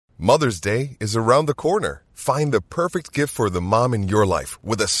Mother's Day is around the corner. Find the perfect gift for the mom in your life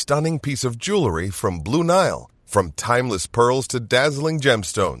with a stunning piece of jewelry from Blue Nile. From timeless pearls to dazzling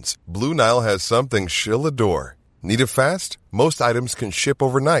gemstones, Blue Nile has something she'll adore. Need it fast? Most items can ship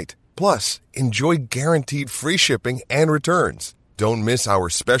overnight. Plus, enjoy guaranteed free shipping and returns. Don't miss our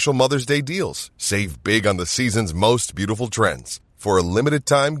special Mother's Day deals. Save big on the season's most beautiful trends. For a limited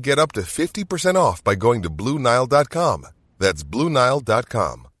time, get up to 50% off by going to BlueNile.com. That's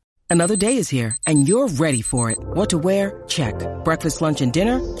BlueNile.com. Another day is here, and you're ready for it. What to wear? Check. Breakfast, lunch, and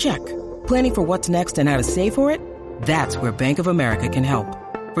dinner? Check. Planning for what's next and how to save for it? That's where Bank of America can help.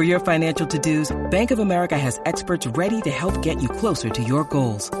 For your financial to-dos, Bank of America has experts ready to help get you closer to your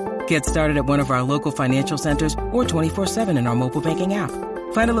goals. Get started at one of our local financial centers or 24/7 in our mobile banking app.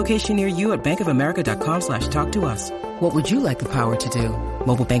 Find a location near you at bankofamerica.com/talktous. What would you like the power to do?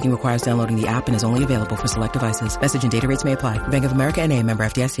 Mobile banking requires downloading the app and is only available for select devices. Message and data rates may apply. Bank of America N.A., member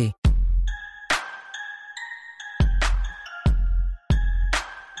FDIC.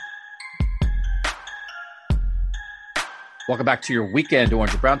 Welcome back to your weekend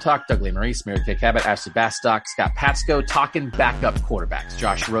Orange and Brown Talk. Doug Lesmerises, Mary Kay Cabot, Ashley Bastock, Scott Patsko talking backup quarterbacks.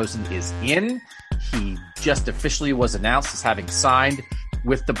 Josh Rosen is in. He just officially was announced as having signed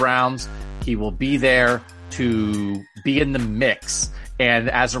with the Browns. He will be there to be in the mix. And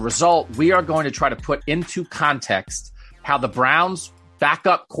as a result, we are going to try to put into context how the Browns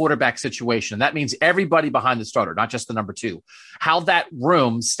backup quarterback situation, that means everybody behind the starter, not just the number two, how that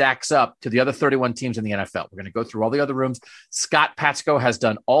room stacks up to the other 31 teams in the NFL. We're going to go through all the other rooms. Scott Patsko has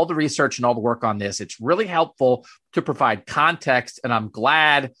done all the research and all the work on this. It's really helpful to provide context, and I'm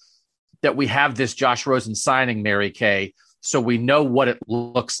glad that we have this Josh Rosen signing, Mary Kay, so we know what it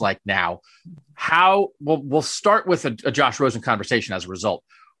looks like now. We'll start with a Josh Rosen conversation as a result.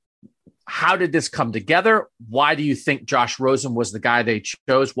 How did this come together? Why do you think Josh Rosen was the guy they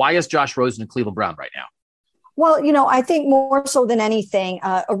chose? Why is Josh Rosen in Cleveland Brown right now? Well, I think more so than anything,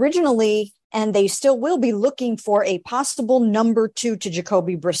 originally, and they still will be looking for a possible number two to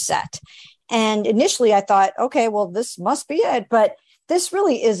Jacoby Brissett. And initially I thought, okay, well, this must be it, but this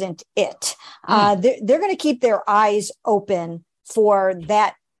really isn't it. They're going to keep their eyes open for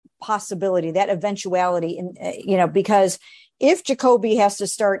that possibility, that eventuality, and because if Jacoby has to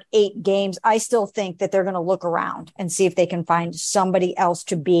start 8 games, I still think that they're going to look around and see if they can find somebody else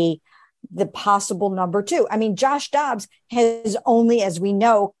to be the possible number two. I mean, Josh Dobbs has only, as we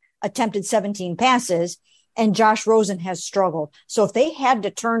know, attempted 17 passes, and Josh Rosen has struggled. So if they had to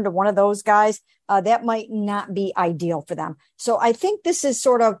turn to one of those guys, that might not be ideal for them. So I think this is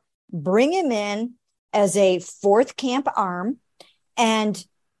sort of bring him in as a fourth camp arm and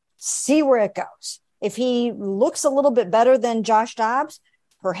see where it goes. If he looks a little bit better than Josh Dobbs,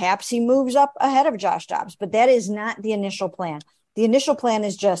 perhaps he moves up ahead of Josh Dobbs, but that is not the initial plan. The initial plan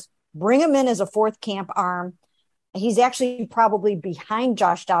is just bring him in as a fourth camp arm. He's actually probably behind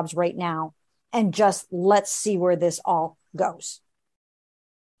Josh Dobbs right now, and just let's see where this all goes.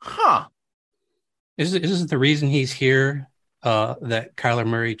 Huh. Isn't the reason he's here that Kyler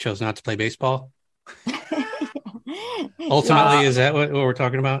Murray chose not to play baseball? Ultimately, is that what we're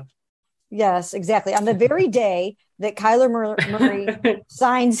talking about? Yes, exactly. On the very day that Kyler Murray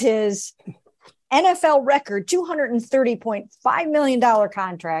signs his NFL record $230.5 million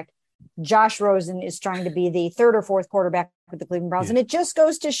contract, Josh Rosen is trying to be the third or fourth quarterback with the Cleveland Browns. Yeah. And it just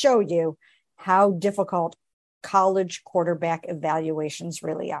goes to show you how difficult college quarterback evaluations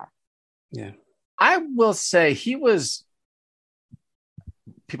really are. Yeah. I will say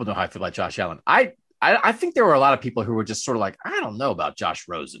people know how I feel about Josh Allen. I think there were a lot of people who were just sort of like, I don't know about Josh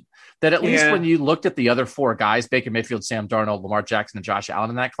Rosen. That at least when you looked at the other 4 guys, Baker Mayfield, Sam Darnold, Lamar Jackson, and Josh Allen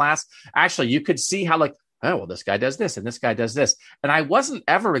in that class, actually you could see how like, oh, well, this guy does this and this guy does this. And I wasn't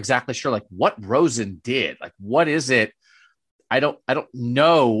ever exactly sure like what Rosen did. Like, what is it? I don't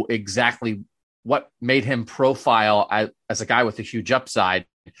know exactly what made him profile as a guy with a huge upside,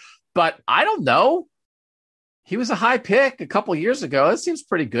 but I don't know. He was a high pick a couple years ago. It seems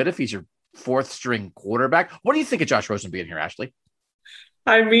pretty good if he's your 4th string quarterback. What do you think of Josh Rosen being here, Ashley?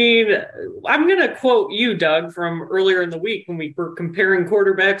 I mean, I'm going to quote you, Doug, from earlier in the week when we were comparing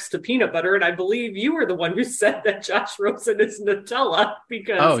quarterbacks to peanut butter. And I believe you were the one who said that Josh Rosen is Nutella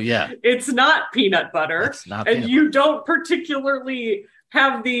because it's not peanut butter. It's not and peanut you butter. Don't particularly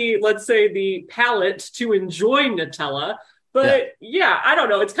have the, let's say, the palate to enjoy Nutella. But yeah, I don't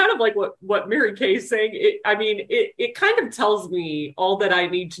know. It's kind of like what Mary Kay is saying. It kind of tells me all that I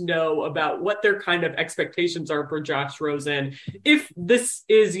need to know about what their kind of expectations are for Josh Rosen. If this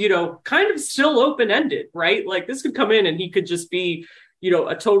is, kind of still open-ended, right? Like this could come in and he could just be,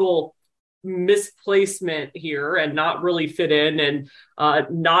 a total misplacement here and not really fit in and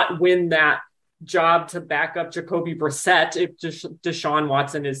not win that job to back up Jacoby Brissett if Deshaun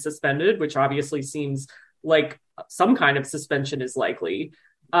Watson is suspended, which obviously seems like some kind of suspension is likely.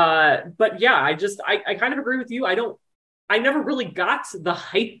 But yeah, I kind of agree with you. I never really got the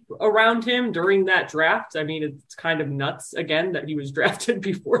hype around him during that draft. I mean, it's kind of nuts again that he was drafted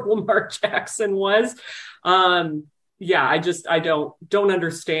before Lamar Jackson was. Yeah, I don't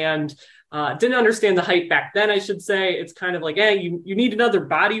understand. Didn't understand the hype back then, I should say. It's kind of like, hey, you need another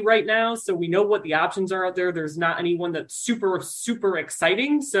body right now. So we know what the options are out there. There's not anyone that's super, super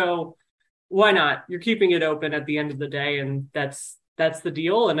exciting. So why not? You're keeping it open at the end of the day. And that's the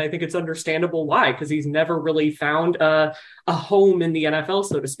deal. And I think it's understandable why, because he's never really found a home in the NFL,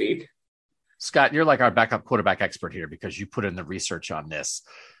 so to speak. Scott, you're like our backup quarterback expert here because you put in the research on this.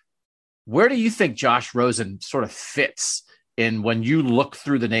 Where do you think Josh Rosen sort of fits in when you look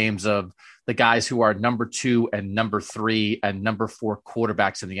through the names of the guys who are number 2 and number 3 and number 4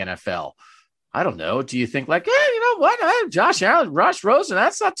 quarterbacks in the NFL? I don't know. Do you think like, hey, you know what? Josh Allen, Josh Rosen,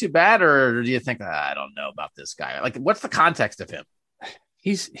 that's not too bad. Or do you think, I don't know about this guy? Like, what's the context of him?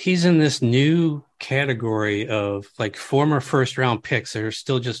 He's in this new category of like former first round picks that are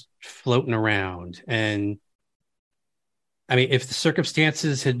still just floating around. And I mean, if the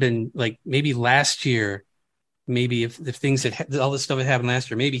circumstances had been like maybe last year, maybe if things had all this stuff had happened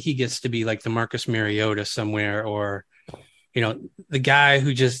last year, maybe he gets to be like the Marcus Mariota somewhere, or, you know, the guy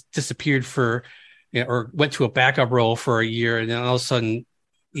who just disappeared for, you know, or went to a backup role for a year. And then all of a sudden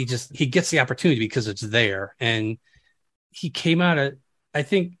he gets the opportunity because it's there. And he came out of, I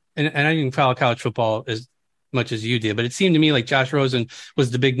think, and I didn't follow college football as much as you did, but it seemed to me like Josh Rosen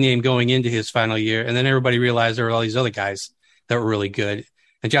was the big name going into his final year. And then everybody realized there were all these other guys that were really good.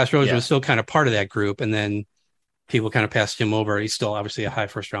 And Josh Rosen was still kind of part of that group. And then people kind of passed him over. He's still obviously a high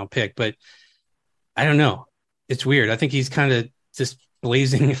first round pick, but I don't know. It's weird. I think he's kind of just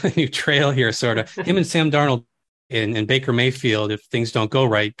blazing a new trail here, sort of. Him and Sam Darnold and Baker Mayfield, if things don't go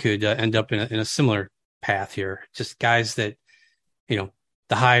right, could end up in a similar path here. Just guys that, you know,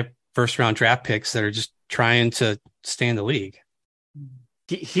 the high first round draft picks that are just trying to stay in the league.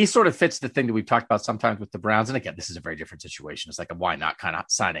 He sort of fits the thing that we've talked about sometimes with the Browns. And again, this is a very different situation. It's like a why not kind of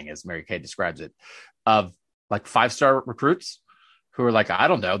signing, as Mary Kay describes it, of like 5-star recruits who are like, I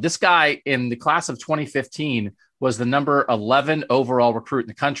don't know, this guy in the class of 2015 was the number 11 overall recruit in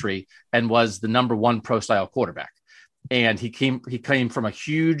the country and was the number 1 pro style quarterback. And he came from a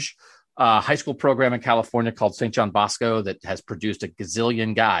huge high school program in California called St. John Bosco that has produced a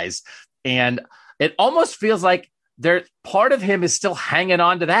gazillion guys. And it almost feels like part of him is still hanging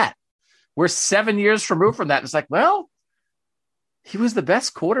on to that. We're 7 years removed from that. It's like, well, he was the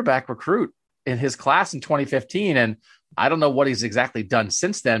best quarterback recruit in his class in 2015. And I don't know what he's exactly done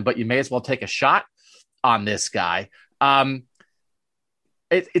since then, but you may as well take a shot on this guy.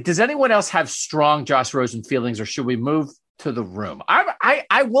 Does anyone else have strong Josh Rosen feelings, or should we move to the room?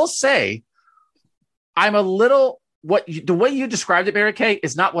 I will say I'm a little, the way you described it, Mary Kay,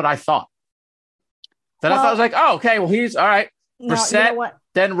 is not what I thought. Then I thought I was like, oh, okay, well, he's all right. Brissett, you know,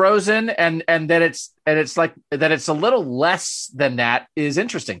 then Rosen, and then it's like that. It's a little less than that is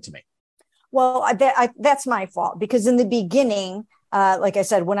interesting to me. Well, that's my fault, because in the beginning, like I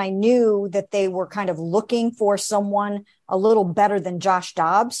said, when I knew that they were kind of looking for someone a little better than Josh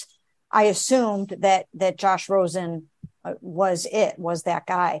Dobbs, I assumed that Josh Rosen was that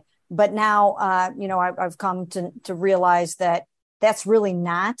guy. But now, you know, I've come to realize that that's really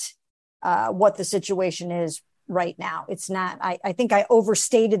not what the situation is right now. It's not. I think I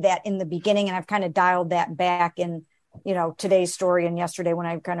overstated that in the beginning, and I've kind of dialed that back in, you know, today's story and yesterday when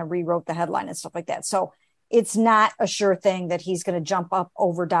I kind of rewrote the headline and stuff like that. So it's not a sure thing that he's going to jump up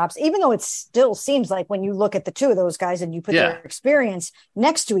over Dobbs, even though it still seems like when you look at the two of those guys and you put their experience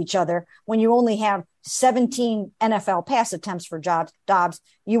next to each other, when you only have 17 NFL pass attempts for Dobbs,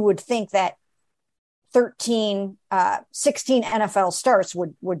 you would think that 16 NFL starts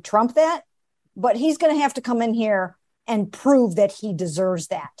would trump that. But he's going to have to come in here and prove that he deserves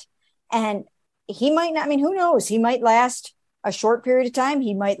that. And he might not, I mean, who knows? He might last a short period of time.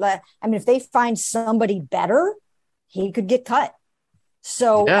 He might if they find somebody better, he could get cut.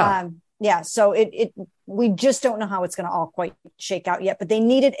 So, so we just don't know how it's going to all quite shake out yet, but they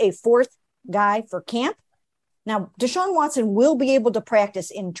needed a 4th guy for camp. Now, Deshaun Watson will be able to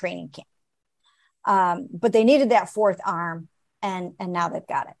practice in training camp. But they needed that 4th arm, and now they've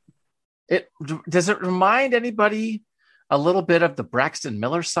got it. Does it remind anybody a little bit of the Braxton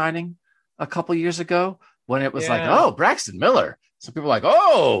Miller signing a couple years ago, when it was like, oh, Braxton Miller. So people are like,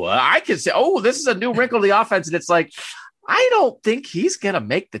 oh, I can say, oh, this is a new wrinkle in the offense. And it's like, I don't think he's going to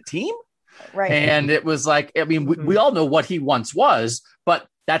make the team. Right. And it was like, I mean, we all know what he once was, but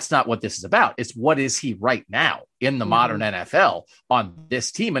that's not what this is about. It's what is he right now in the modern NFL on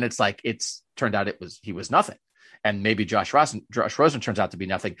this team. And it's like, it's turned out he was nothing. And maybe Josh Rosen turns out to be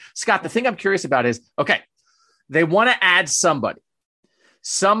nothing. Scott, the thing I'm curious about is, okay, they want to add somebody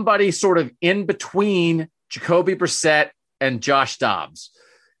sort of in between Jacoby Brissett and Josh Dobbs.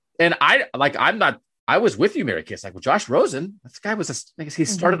 And I was with you, Mary Kiss. Like, well, Josh Rosen, this guy he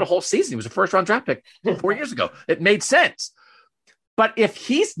started a whole season. He was a first round draft pick 4 years ago. It made sense. But if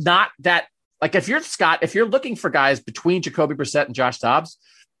he's not that, like, if you're Scott, if you're looking for guys between Jacoby Brissett and Josh Dobbs,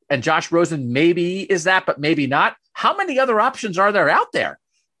 and Josh Rosen maybe is that, but maybe not, how many other options are there out there?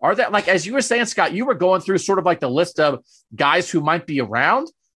 Are there, like, as you were saying, Scott, you were going through sort of like the list of guys who might be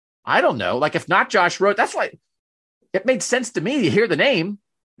around. I don't know. Like, if not Josh Rosen, that's why it made sense to me. You hear the name.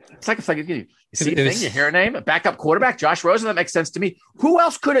 It's like you see a thing, you hear a name, a backup quarterback, Josh Rosen. That makes sense to me. Who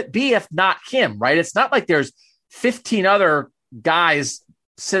else could it be if not him, right? It's not like there's 15 other guys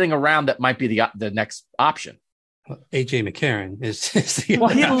sitting around that might be the next option. AJ McCarron is the he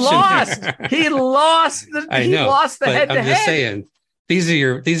lost. He lost. He lost the head-to-head. I'm just saying, these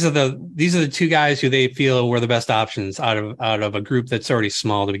are the two guys who they feel were the best options out of a group that's already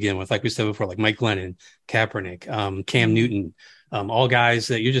small to begin with. Like we said before, like Mike Glennon, Kaepernick, Cam Newton, all guys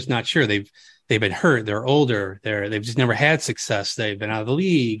that you're just not sure. They've been hurt. They're older. They've just never had success. They've been out of the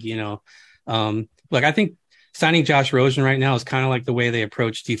league. Look, I think signing Josh Rosen right now is kind of like the way they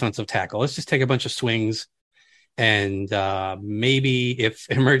approach defensive tackle. Let's just take a bunch of swings. And maybe if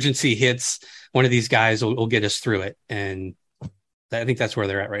emergency hits, one of these guys will get us through it. And I think that's where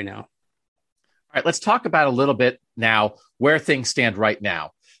they're at right now. All right, let's talk about a little bit now where things stand right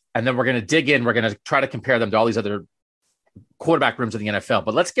now. And then we're going to dig in. We're going to try to compare them to all these other quarterback rooms in the NFL.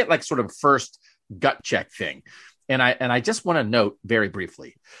 But let's get like sort of first gut check thing. And I just want to note very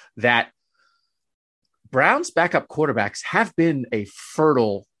briefly that Browns backup quarterbacks have been a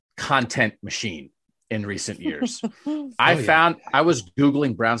fertile content machine in recent years. I was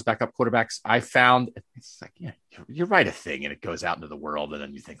Googling Browns backup quarterbacks. I found it's like, yeah, you write a thing and it goes out into the world. And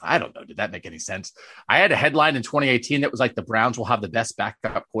then you think, I don't know, did that make any sense? I had a headline in 2018 that was like, the Browns will have the best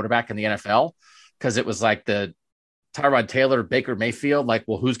backup quarterback in the NFL. Cause it was like the Tyrod Taylor, Baker Mayfield, like,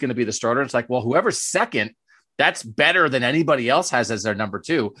 well, who's going to be the starter? It's like, well, whoever's second, that's better than anybody else has as their number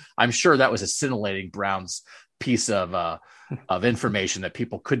two. I'm sure that was a scintillating Browns piece of information that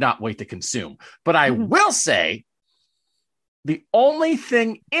people could not wait to consume. But I will say the only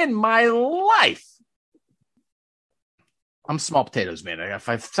thing in my life, I'm small potatoes, man.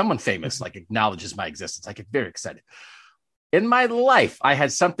 If someone famous like acknowledges my existence, I get very excited. In my life, I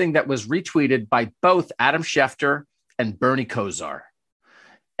had something that was retweeted by both Adam Schefter and Bernie Kosar.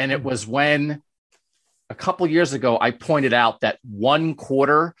 And it was when a couple years ago, I pointed out that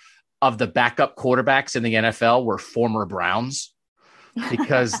 1/4 of the backup quarterbacks in the NFL were former Browns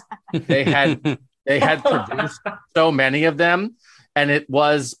because they had produced so many of them. And it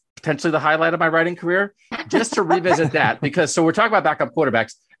was potentially the highlight of my writing career. Just to revisit that, because so we're talking about backup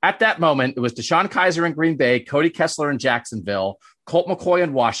quarterbacks. At that moment, it was Deshaun Kaiser in Green Bay, Cody Kessler in Jacksonville, Colt McCoy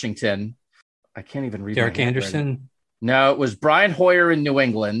in Washington. I can't even read. Derek Anderson. No, it was Brian Hoyer in New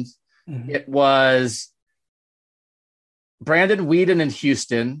England. Mm-hmm. It was Brandon Weeden in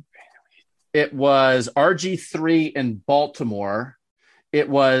Houston. It was RG3 in Baltimore. It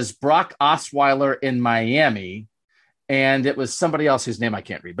was Brock Osweiler in Miami. And it was somebody else whose name I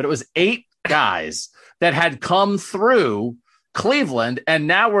can't read. But it was 8 guys that had come through Cleveland. And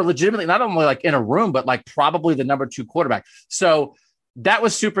now we're legitimately not only like in a room, but like probably the number 2 quarterback. So that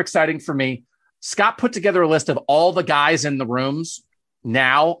was super exciting for me. Scott put together a list of all the guys in the rooms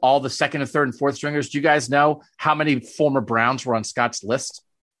now, all the second and third and fourth stringers. Do you guys know how many former Browns were on Scott's list?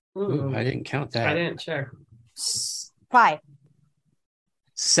 Ooh, I didn't count that. I didn't check. 5.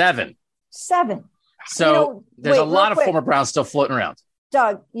 7. So there's a lot of former Browns still floating around.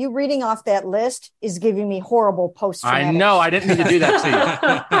 Doug, you reading off that list is giving me horrible post-traumatic. I know. I didn't mean to do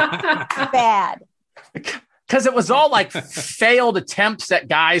that to you. Bad. Because it was all like failed attempts at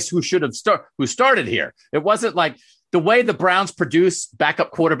guys who should have started here. It wasn't like the way the Browns produce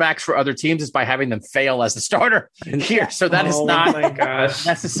backup quarterbacks for other teams is by having them fail as the starter here. So that is not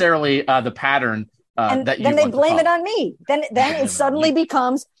necessarily the pattern. That you then they blame it on me. Then it suddenly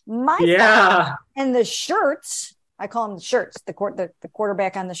becomes my fault. And the shirts, I call them the shirts, the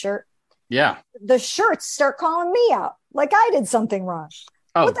quarterback on the shirt. Yeah. The shirts start calling me out like I did something wrong.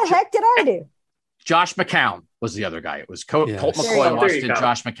 What the heck did I do? Josh McCown was the other guy. It was Colt McCoy in Washington,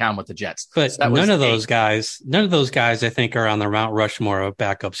 Josh McCown with the Jets. But so none of those guys, I think, are on the Mount Rushmore of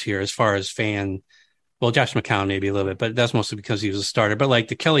backups here as far as fan well, Josh McCown maybe a little bit, but that's mostly because he was a starter. But like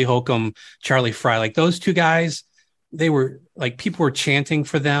the Kelly Holcomb, Charlie Fry, like those two guys, they were like, people were chanting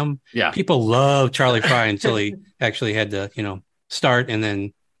for them. Yeah. People love Charlie Fry until he actually had to, start. And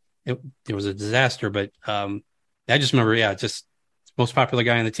then it was a disaster. But I just remember, just most popular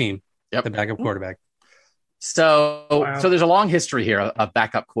guy on the team, the backup quarterback. So, Wow. So there's a long history here of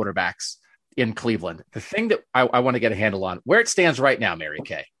backup quarterbacks in Cleveland. The thing that I want to get a handle on, where it stands right now, Mary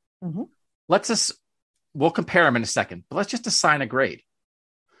Kay. Mm-hmm. We'll compare them in a second, but let's just assign a grade.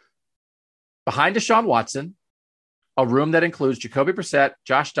 Behind Deshaun Watson, a room that includes Jacoby Brissett,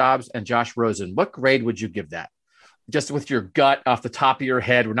 Josh Dobbs, and Josh Rosen. What grade would you give that? Just with your gut off the top of your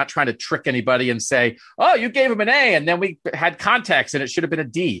head. We're not trying to trick anybody and say, oh, you gave him an A and then we had context and it should have been a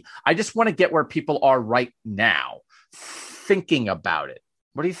D. I just want to get where people are right now thinking about it.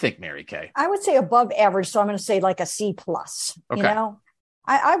 What do you think, Mary Kay? I would say above average. So I'm going to say like a C plus, Okay.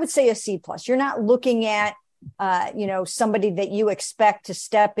 I would say a C plus. You're not looking at, somebody that you expect to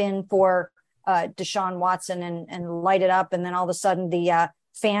step in for Deshaun Watson and light it up. And then all of a sudden the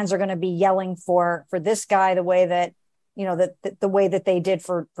fans are going to be yelling for this guy the way that, the way that they did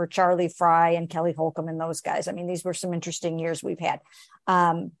for Charlie Fry and Kelly Holcomb and those guys. I mean, these were some interesting years we've had.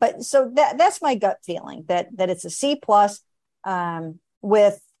 But so that's my gut feeling that it's a C plus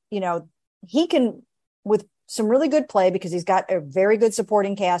with, he can, with some really good play because he's got a very good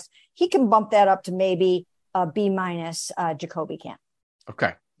supporting cast, he can bump that up to maybe a B minus. Jacoby can.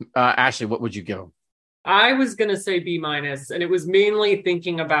 Okay. Ashley, what would you give him? I was going to say B minus, and it was mainly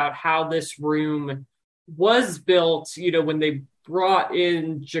thinking about how this room was built, when they brought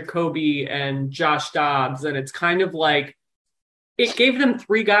in Jacoby and Josh Dobbs, and it's kind of like it gave them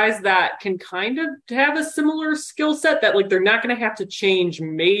three guys that can kind of have a similar skill set that like they're not going to have to change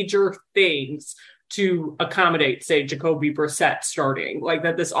major things to accommodate, say, Jacoby Brissett starting, like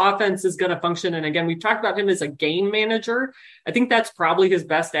that this offense is going to function. And again, we've talked about him as a game manager. I think that's probably his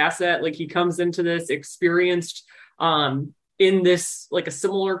best asset. Like he comes into this experienced in this, like a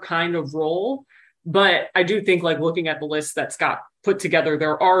similar kind of role. But I do think like looking at the list that Scott put together,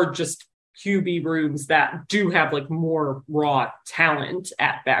 there are just QB rooms that do have like more raw talent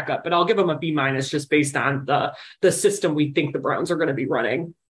at backup, but I'll give them a B minus just based on the system we think the Browns are going to be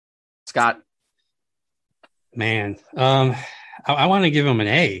running. Scott? Man, I want to give him an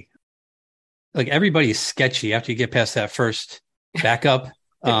A. Like everybody's sketchy after you get past that first backup.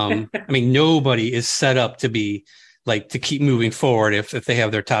 I mean, nobody is set up to be like to keep moving forward if they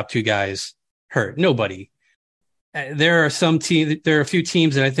have their top two guys hurt. Nobody. There are a few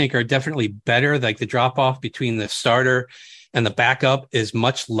teams that I think are definitely better. Like the drop off between the starter and the backup is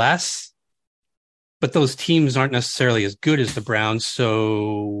much less, but those teams aren't necessarily as good as the Browns.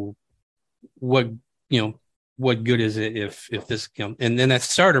 So what good is it if this, and then that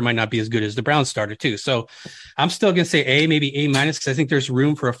starter might not be as good as the Browns starter too. So I'm still going to say A, maybe A minus, because I think there's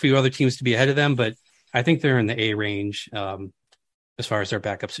room for a few other teams to be ahead of them, but I think they're in the A range as far as their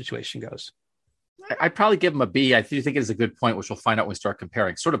backup situation goes. I'd probably give them a B. I do think it is a good point, which we'll find out when we start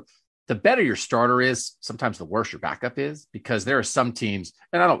comparing. Sort of the better your starter is, sometimes the worse your backup is, because there are some teams,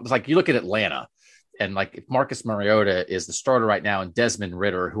 and it's like you look at Atlanta, and like if Marcus Mariota is the starter right now, and Desmond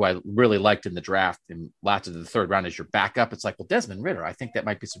Ridder, who I really liked in the draft and lasted to the third round, is your backup, it's like, well, Desmond Ridder, I think that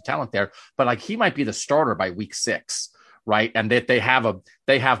might be some talent there, but like he might be the starter by week 6. Right. And that they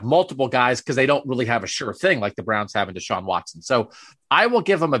have multiple guys because they don't really have a sure thing like the Browns have in Deshaun Watson. So I will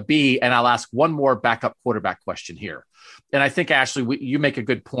give them a B, and I'll ask one more backup quarterback question here. And I think, Ashley, you make a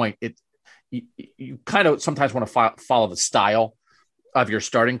good point. You kind of sometimes want to follow the style of your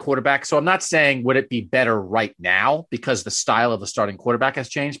starting quarterback. So I'm not saying would it be better right now because the style of the starting quarterback has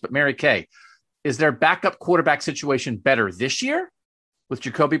changed. But Mary Kay, is their backup quarterback situation better this year with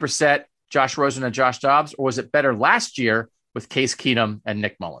Jacoby Brissett, Josh Rosen, and Josh Dobbs, or was it better last year with Case Keenum and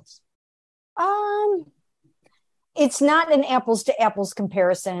Nick Mullins? It's not an apples to apples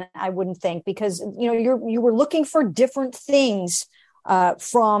comparison, I wouldn't think, because you were looking for different things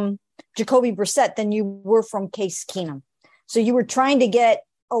from Jacoby Brissett than you were from Case Keenum. So you were trying to get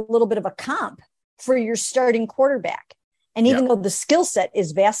a little bit of a comp for your starting quarterback. And even though the skill set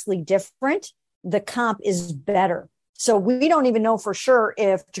is vastly different, the comp is better. So we don't even know for sure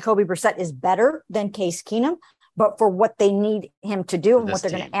if Jacoby Brissett is better than Case Keenum, but for what they need him to do and what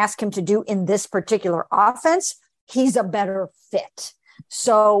they're going to ask him to do in this particular offense, he's a better fit.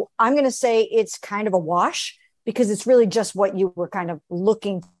 So I'm going to say it's kind of a wash because it's really just what you were kind of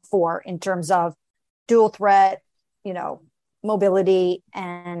looking for in terms of dual threat, mobility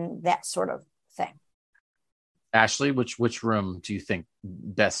and that sort of thing. Ashley, which room do you think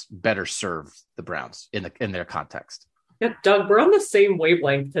better serves the Browns in their context? Yeah, Doug, we're on the same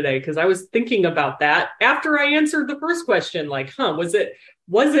wavelength today because I was thinking about that after I answered the first question. Like, was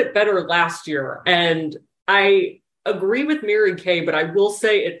it better last year? And I agree with Mary Kay, but I will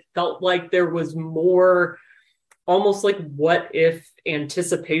say it felt like there was more almost like what if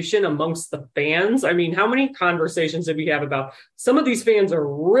anticipation amongst the fans. I mean, how many conversations did we have about some of these fans are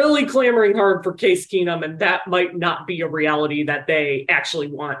really clamoring hard for Case Keenum, and that might not be a reality that they actually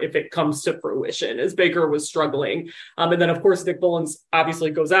want if it comes to fruition, as Baker was struggling. And then, of course, Nick Mullins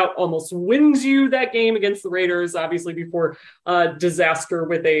obviously goes out, almost wins you that game against the Raiders, obviously before disaster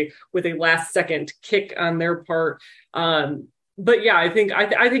with a last second kick on their part. But yeah, I think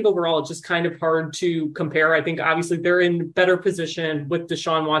overall it's just kind of hard to compare. I think obviously they're in better position with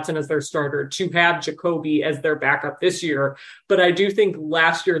Deshaun Watson as their starter to have Jacoby as their backup this year. But I do think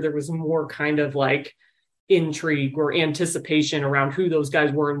last year there was more kind of like intrigue or anticipation around who those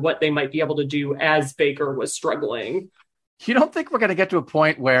guys were and what they might be able to do as Baker was struggling. You don't think we're going to get to a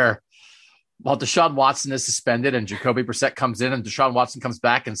point where, while Deshaun Watson is suspended and Jacoby Brissett comes in and Deshaun Watson comes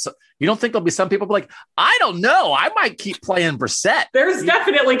back, and so you don't think there'll be some people like, I don't know, I might keep playing Brissett? There's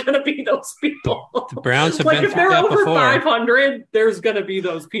definitely going to be those people. The Browns have like been if they're over before. 500, there's going to be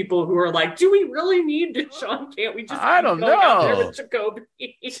those people who are like, do we really need Deshaun? Can't we just? I don't know. Out there with Jacoby?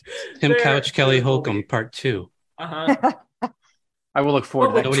 Tim Couch, Kelly Holcomb, part 2. Uh-huh. I will look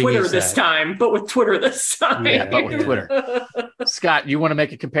forward but to with that. Twitter this time. But with Twitter this time. Yeah, but with Twitter. Scott, you want to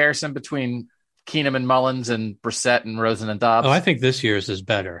make a comparison between Keenum and Mullins and Brissett and Rosen and Dobbs? Oh, I think this year's is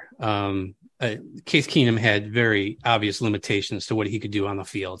better. Case Keenum had very obvious limitations to what he could do on the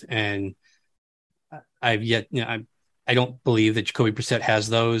field, and I don't believe that Jacoby Brissett has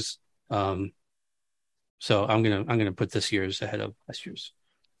those. So I'm gonna put this year's ahead of last year's.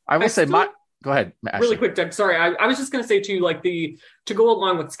 I will say go ahead, Ashley. Really quick, Doug. Sorry, I was just going to say too, like to go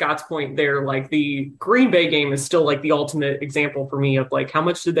along with Scott's point there, like the Green Bay game is still like the ultimate example for me of like how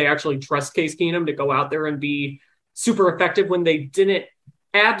much did they actually trust Case Keenum to go out there and be super effective when they didn't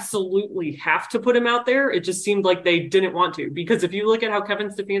absolutely have to put him out there. It just seemed like they didn't want to, because if you look at how Kevin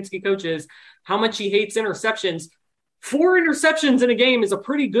Stefanski coaches, how much he hates interceptions. 4 interceptions in a game is a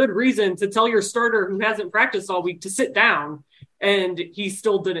pretty good reason to tell your starter who hasn't practiced all week to sit down. And he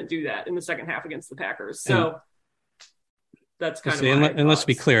still didn't do that in the second half against the Packers. So that's kind of and let's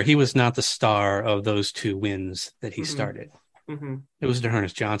be clear, he was not the star of those 2 wins that he started. Mm-hmm. It was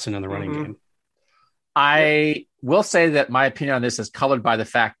D'Ernest Johnson in the running game. I will say that my opinion on this is colored by the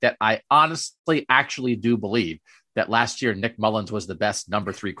fact that I honestly actually do believe that last year Nick Mullins was the best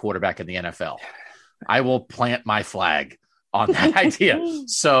number 3 quarterback in the NFL. I will plant my flag on that idea.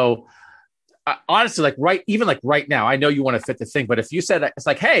 So honestly, right now, I know you want to fit the thing, but if you said it's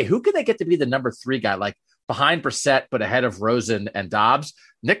like, hey, who could they get to be the number 3 guy, like behind Brissett, but ahead of Rosen and Dobbs?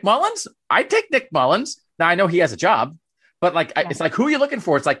 Nick Mullins? I'd take Nick Mullins. Now I know he has a job, but it's like, who are you looking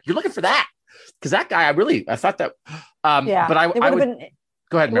for? It's like, you're looking for that. Because that guy, I thought that, but I would been,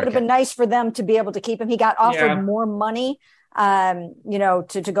 go ahead. It would have been nice for them to be able to keep him. He got offered more money,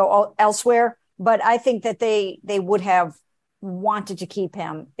 to go elsewhere. But I think that they would have wanted to keep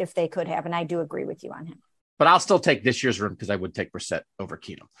him if they could have. And I do agree with you on him. But I'll still take this year's room because I would take Brissett over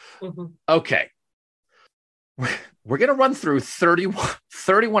Keenum. Mm-hmm. Okay. We're going to run through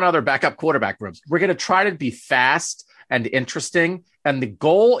 31 other backup quarterback rooms. We're going to try to be fast and interesting. And the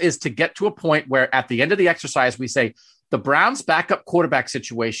goal is to get to a point where at the end of the exercise, we say the Browns backup quarterback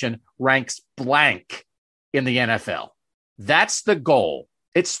situation ranks blank in the NFL. That's the goal.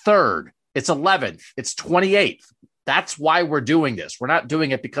 It's 3rd. It's 11th. It's 28th. That's why we're doing this. We're not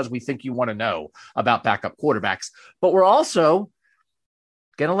doing it because we think you want to know about backup quarterbacks, but we're also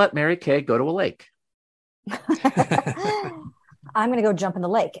going to let Mary Kay go to a lake. I'm going to go jump in the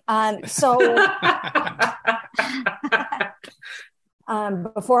lake.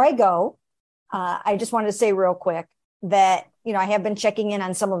 Before I go, I just wanted to say real quick that, I have been checking in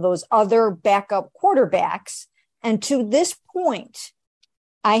on some of those other backup quarterbacks. And to this point,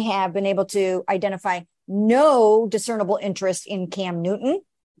 I have been able to identify no discernible interest in Cam Newton.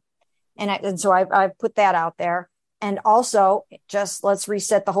 And so I've put that out there. And also, just let's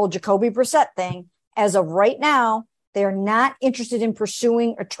reset the whole Jacoby Brissett thing. As of right now, they're not interested in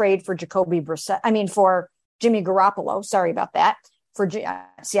pursuing a trade for Jacoby Brissett. For Jimmy Garoppolo. Sorry about that.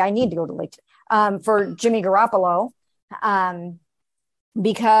 I need to go to Lake for Jimmy Garoppolo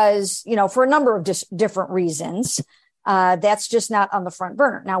because, for a number of different reasons. That's just not on the front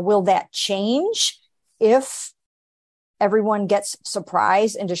burner. Now, will that change if everyone gets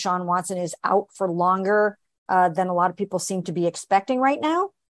surprised and Deshaun Watson is out for longer than a lot of people seem to be expecting right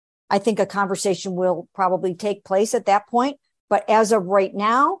now? I think a conversation will probably take place at that point. But as of right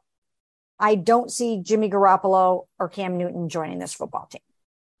now, I don't see Jimmy Garoppolo or Cam Newton joining this football team.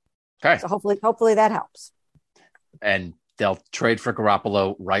 Okay. So hopefully that helps. And they'll trade for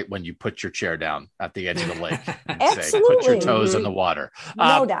Garoppolo right when you put your chair down at the edge of the lake and say, Absolutely. put your toes in the water.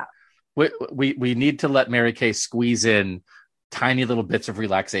 No doubt. We need to let Mary Kay squeeze in tiny little bits of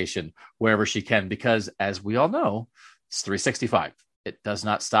relaxation wherever she can, because as we all know, it's 365. It does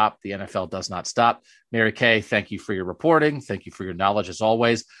not stop. The NFL does not stop. Mary Kay, thank you for your reporting. Thank you for your knowledge as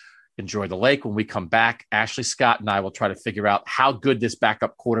always. Enjoy the lake. When we come back, Ashley Scott and I will try to figure out how good this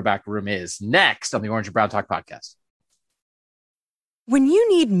backup quarterback room is next on the Orange and Brown Talk podcast. When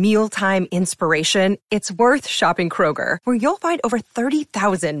you need mealtime inspiration, it's worth shopping Kroger, where you'll find over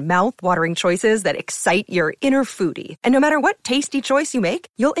 30,000 mouth-watering choices that excite your inner foodie. And no matter what tasty choice you make,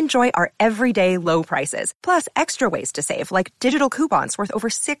 you'll enjoy our everyday low prices, plus extra ways to save, like digital coupons worth over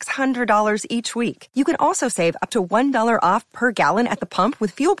 $600 each week. You can also save up to $1 off per gallon at the pump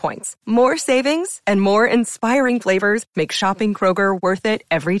with fuel points. More savings and more inspiring flavors make shopping Kroger worth it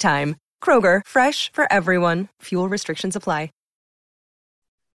every time. Kroger, fresh for everyone. Fuel restrictions apply.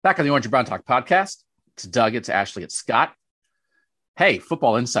 Back on the Orange and Brown Talk podcast. It's Doug, it's Ashley, it's Scott. Hey,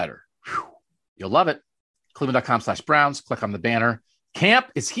 Football Insider. Whew. You'll love it. Cleveland.com/Browns. Click on the banner. Camp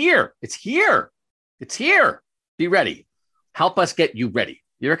is here. It's here. It's here. Be ready. Help us get you ready.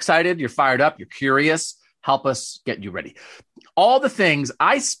 You're excited. You're fired up. You're curious. Help us get you ready. All the things.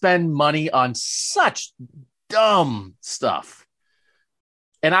 I spend money on such dumb stuff.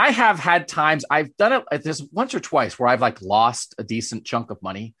 And I have had times, I've done it this once or twice where I've lost a decent chunk of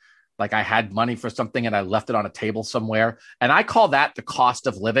money. Like I had money for something and I left it on a table somewhere. And I call that the cost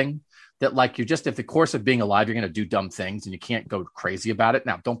of living. That you're just, if the course of being alive, you're going to do dumb things and you can't go crazy about it.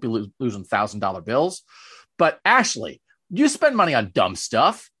 Now, don't be losing $1,000 bills. But Ashley, you spend money on dumb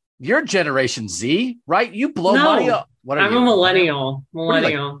stuff. You're Generation Z, right? You blow money up. What are I'm you? a millennial.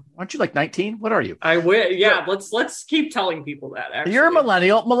 Aren't you 19? What are you? I will. Yeah, let's keep telling people that. Actually, you're a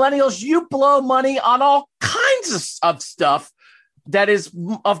millennial. Millennials, you blow money on all kinds of stuff that is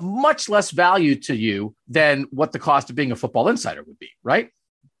of much less value to you than what the cost of being a Football Insider would be, right?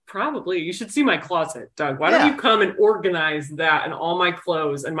 Probably. You should see my closet, Doug. Why don't you come and organize that and all my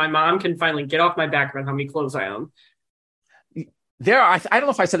clothes, and my mom can finally get off my back about how many clothes I own. I don't know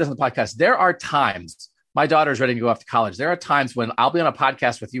if I said this on the podcast. There are times my daughter's ready to go off to college. There are times when I'll be on a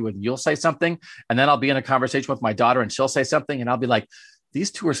podcast with you and you'll say something, and then I'll be in a conversation with my daughter and she'll say something, and I'll be like,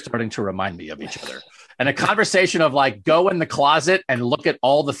 these two are starting to remind me of each other. And a conversation of go in the closet and look at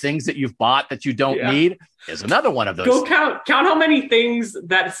all the things that you've bought that you don't need is another one of those. Go count how many things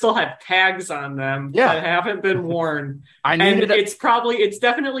that still have tags on them that haven't been worn. It's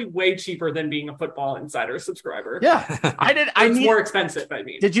definitely way cheaper than being a Football Insider subscriber. Yeah. It's more expensive, I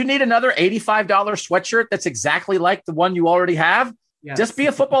mean. Did you need another $85 sweatshirt that's exactly like the one you already have? Yes. Just be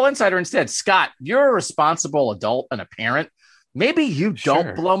a Football Insider instead. Scott, you're a responsible adult and a parent. Maybe you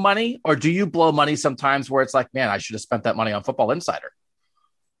don't blow money, or do you blow money sometimes where it's like, man, I should have spent that money on Football Insider?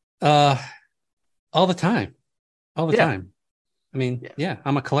 All the time. All the time. I mean,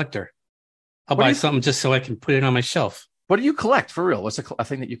 I'm a collector. I'll buy something just so I can put it on my shelf. What do you collect for real? What's a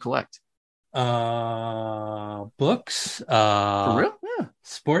thing that you collect? Books. For real? Yeah.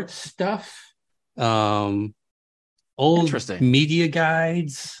 Sports stuff. Old media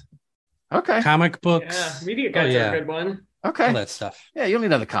guides. Okay. Comic books. Yeah, media guides are a good one. Okay. All that stuff. Yeah, you don't need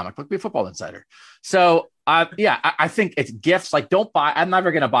another comic book. Be a Football Insider. So, I think it's gifts. Don't buy. I'm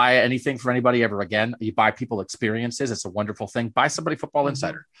never going to buy anything for anybody ever again. You buy people experiences. It's a wonderful thing. Buy somebody Football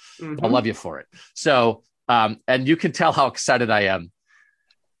Insider. Mm-hmm. I'll love you for it. So, and you can tell how excited I am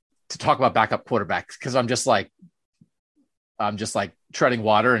to talk about backup quarterbacks because I'm just treading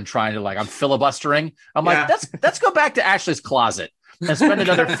water and trying to I'm filibustering. I'm let's go back to Ashley's closet and spend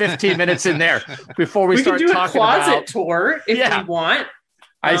another 15 minutes in there before we start can do talking a closet about tour if we want.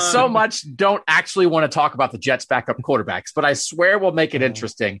 I so much don't actually want to talk about the Jets backup quarterbacks, but I swear we'll make it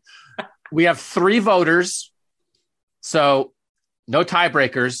interesting. We have 3 voters, so no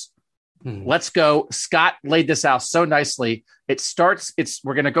tiebreakers. Let's go. Scott laid this out so nicely.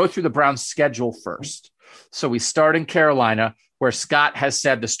 We're going to go through the Browns' schedule first. So we start in Carolina, where Scott has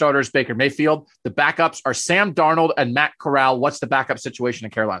said the starters, Baker Mayfield. The backups are Sam Darnold and Matt Corral. What's the backup situation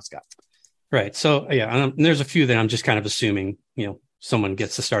in Carolina, Scott? Right. So, and there's a few that I'm just kind of assuming, someone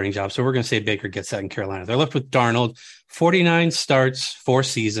gets the starting job. So we're going to say Baker gets that in Carolina. They're left with Darnold, 49 starts, 4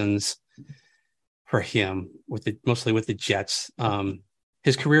 seasons for him, mostly with the Jets.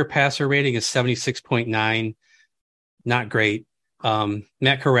 His career passer rating is 76.9. Not great.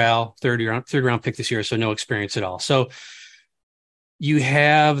 Matt Corral, third round pick this year, so no experience at all. So you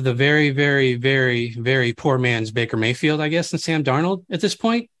have the very, very, very, very poor man's Baker Mayfield, I guess, and Sam Darnold at this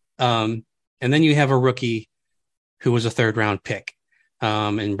point. And then you have a rookie who was a third round pick.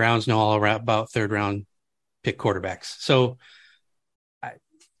 And Browns know all about third round pick quarterbacks. So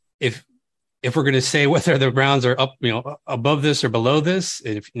if we're going to say whether the Browns are up, above this or below this,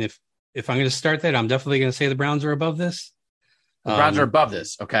 if I'm going to start that, I'm definitely going to say the Browns are above this. The Browns are above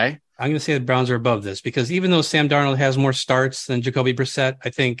this. Okay. I'm going to say the Browns are above this because even though Sam Darnold has more starts than Jacoby Brissett,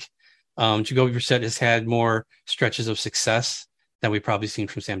 I think Jacoby Brissett has had more stretches of success than we've probably seen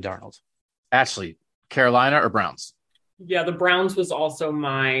from Sam Darnold. Ashley, Carolina or Browns? Yeah, the Browns was also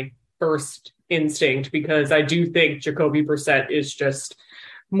my first instinct because I do think Jacoby Brissett is just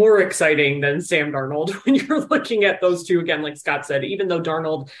more exciting than Sam Darnold when you're looking at those two. Again, like Scott said, even though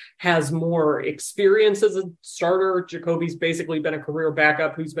Darnold has more experience as a starter, Jacoby's basically been a career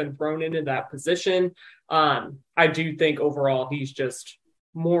backup who's been thrown into that position. I do think overall he's just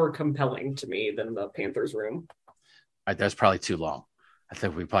more compelling to me than the Panthers room. That's probably too long. I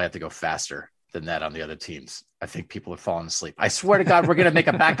think we probably have to go faster than that on the other teams. I think people are falling asleep. I swear to God, we're going to make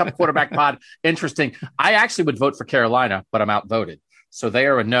a backup quarterback pod interesting. I actually would vote for Carolina, but I'm outvoted. So they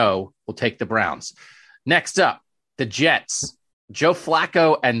are a no. We'll take the Browns. Next up, the Jets. Joe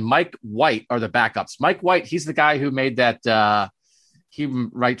Flacco and Mike White are the backups. Mike White, he's the guy who made that. He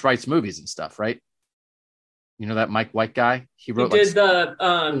writes movies and stuff, right? You know that Mike White guy? He did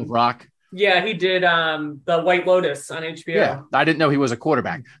the Rock. Yeah, he did the White Lotus on HBO. Yeah, I didn't know he was a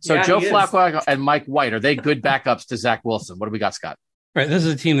quarterback. So yeah, Joe Flacco and Mike White, are they good backups to Zach Wilson? What do we got, Scott? Right. This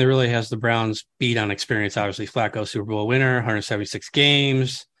is a team that really has the Browns beat on experience. Obviously, Flacco, Super Bowl winner, 176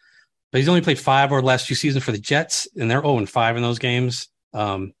 games. But he's only played 5 over the last 2 seasons for the Jets, and they're 0-5 in those games.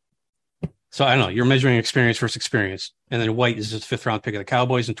 So I don't know. You're measuring experience versus experience. And then White is just 5th-round pick of the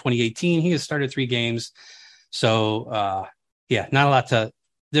Cowboys in 2018. He has started 3 games. So, not a lot to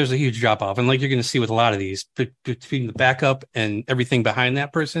 – there's a huge drop-off. And like you're going to see with a lot of these, between the backup and everything behind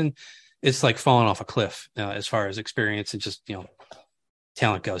that person, it's like falling off a cliff as far as experience and just,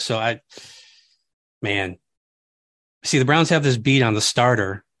 talent goes. So the Browns have this beat on the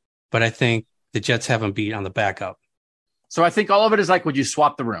starter, but I think the Jets have them beat on the backup. So I think all of it is like, would you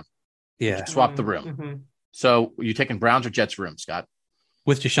swap the room? Yeah. Swap the room. Mm-hmm. So you taking Browns or Jets room, Scott?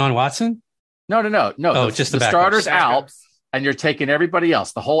 With Deshaun Watson? No. Oh, just the starter's out and you're taking everybody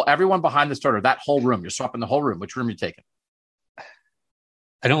else, everyone behind the starter, that whole room. You're swapping the whole room. Which room are you taking?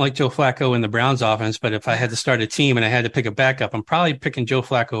 I don't like Joe Flacco in the Browns offense, but if I had to start a team and I had to pick a backup, I'm probably picking Joe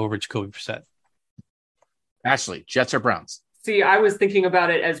Flacco over Jacoby Brissett. Ashley, Jets or Browns? See, I was thinking about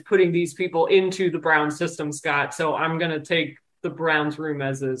it as putting these people into the Browns system, Scott. So I'm going to take the Browns room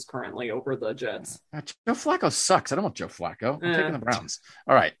as is currently over the Jets. Joe Flacco sucks. I don't want Joe Flacco. I'm taking the Browns.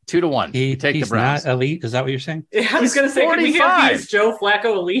 All right, 2-1. You take the Browns. Not elite. Is that what you're saying? Yeah, I was going to say, can we have these Joe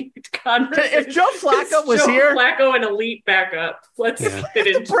Flacco elite conversations? If Joe Flacco was here, Flacco an elite backup. Let's fit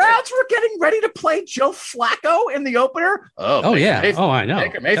into the Browns were getting ready to play Joe Flacco in the opener. I know.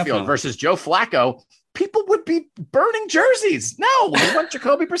 Baker Mayfield versus Joe Flacco. People would be burning jerseys. No, we want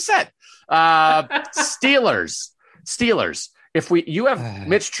Jacoby Brissett. Steelers. If you have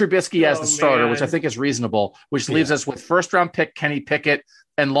Mitch Trubisky as the starter, which I think is reasonable, which leaves us with 1st-round pick Kenny Pickett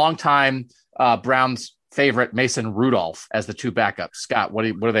and longtime Browns favorite Mason Rudolph as the 2 backups. Scott, what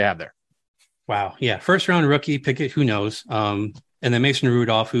do they have there? Wow, yeah, 1st-round rookie Pickett, who knows? And then Mason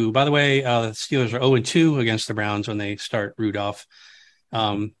Rudolph, who, by the way, the Steelers are 0-2 against the Browns when they start Rudolph.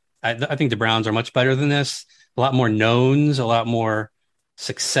 I think the Browns are much better than this. A lot more knowns, a lot more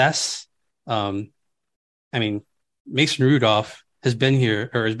success. Mason Rudolph has been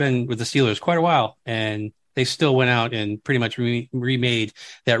with the Steelers quite a while, and they still went out and pretty much remade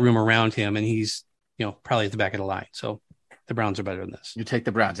that room around him, and he's, probably at the back of the line. So the Browns are better than this. You take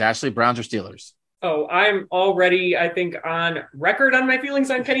the Browns. Ashley, Browns or Steelers? Oh, I'm already, I think, on record on my feelings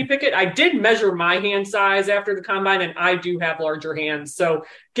on Kenny Pickett. I did measure my hand size after the combine, and I do have larger hands. So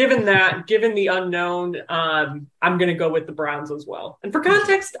given the unknown, I'm going to go with the Browns as well. And for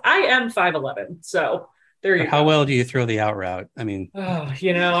context, I am 5'11", so there you go. How well do you throw the out route? I mean, I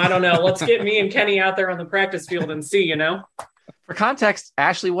don't know. Let's get me and Kenny out there on the practice field and see, For context,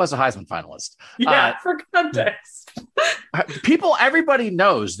 Ashley was a Heisman finalist. Yeah, for context. Everybody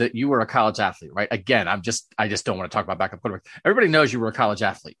knows that you were a college athlete, right? Again, I just don't want to talk about backup quarterback. Everybody knows you were a college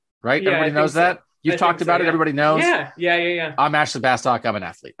athlete, right? Yeah, everybody knows that. You've talked about it. Everybody knows. Yeah. I'm Ashley Bastock. I'm an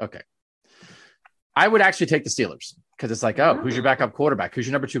athlete. Okay. I would actually take the Steelers because it's like, who's your backup quarterback? Who's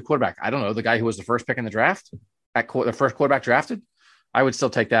your number 2 quarterback? I don't know. The guy who was the first pick in the draft, the first quarterback drafted. I would still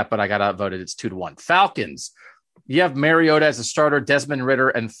take that, but I got outvoted. It's 2-1. Falcons. You have Mariota as a starter, Desmond Ridder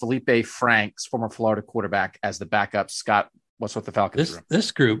and Felipe Franks, former Florida quarterback, as the backup. Scott, What's with the Falcons?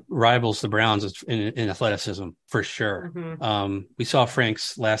 This group rivals the Browns in athleticism for sure. Mm-hmm. We saw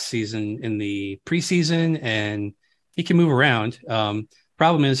Frank's last season in the preseason, and he can move around.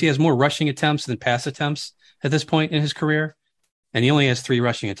 Problem is he has more rushing attempts than pass attempts at this point in his career, and he only has 3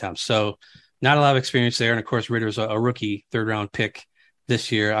 rushing attempts. So not a lot of experience there. And of course, Ritter's a rookie 3rd-round pick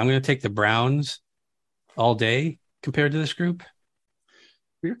this year. I'm going to take the Browns all day compared to this group.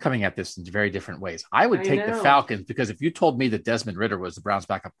 We're coming at this in very different ways. I would take the Falcons because if you told me that Desmond Ridder was the Browns'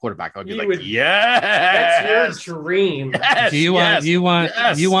 backup quarterback, I would be yes, that's your dream. Yes, Do you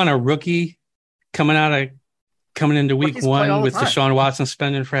want a rookie coming into week Rookies 1 with Deshaun Watson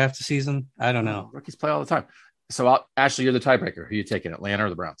spending for half the season? I don't know. Rookies play all the time. So Ashley, you're the tiebreaker. Who are you taking, Atlanta or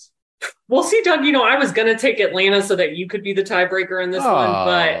the Browns? Well, see, Doug, I was going to take Atlanta so that you could be the tiebreaker in this one,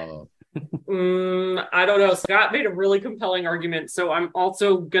 but I don't know. Scott made a really compelling argument, so I'm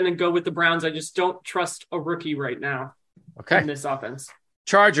also going to go with the Browns. I just don't trust a rookie right now in this offense.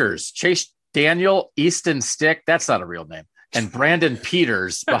 Chargers, Chase Daniel, Easton Stick. That's not a real name. And Brandon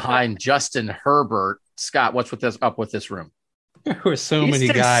Peters behind Justin Herbert. Scott, what's up with this room? There were so many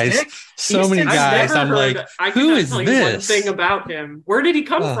guys. I'm like, who is this? One thing about him. Where did he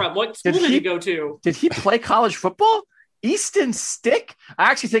come from? What school did he go to? Did he play college football? Easton Stick?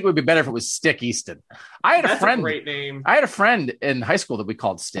 I actually think it would be better if it was Stick Easton. That's a great name. I had a friend in high school that we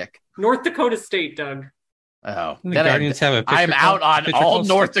called Stick. North Dakota State, Doug. Oh, the Guardians have a I'm out on all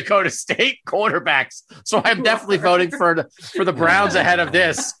North Dakota State quarterbacks, so I'm definitely voting for the Browns ahead of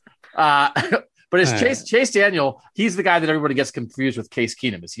this. But it's Chase Daniel. He's the guy that everybody gets confused with Case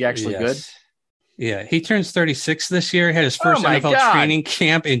Keenum. Is he actually good? Yeah, he turns 36 this year. He had his first NFL training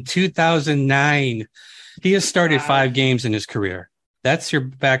camp in 2009. He has started 5 games in his career. That's your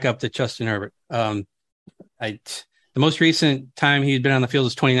backup to Justin Herbert. The most recent time he'd been on the field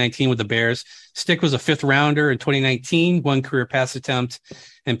was 2019 with the Bears. Stick was a 5th rounder in 2019, 1 career pass attempt,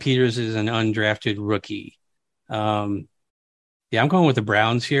 and Peters is an undrafted rookie. I'm going with the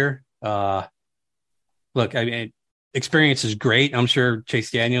Browns here. Look, I mean, experience is great. I'm sure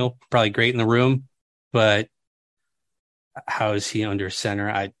Chase Daniel probably great in the room, but how is he under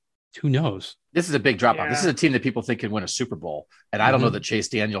center? Who knows? This is a big drop off. This is a team that people think can win a Super Bowl. And I don't know that Chase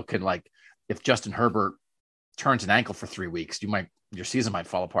Daniel can, if Justin Herbert turns an ankle for 3 weeks, your season might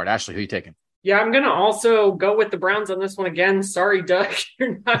fall apart. Ashley, who are you taking? Yeah, I'm going to also go with the Browns on this one again. Sorry, Doug,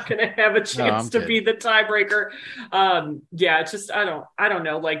 you're not going to have a chance to be the tiebreaker. It's just, I don't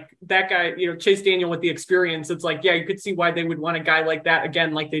know. Like that guy, Chase Daniel with the experience, it's like, you could see why they would want a guy like that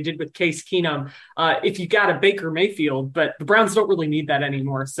again, like they did with Case Keenum. If you got a Baker Mayfield, but the Browns don't really need that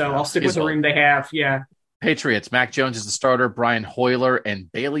anymore. So I'll stick with the room they have. Yeah. Patriots, Mac Jones is the starter, Brian Hoyer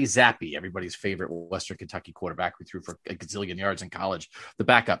and Bailey Zappi, everybody's favorite Western Kentucky quarterback who threw for a gazillion yards in college. The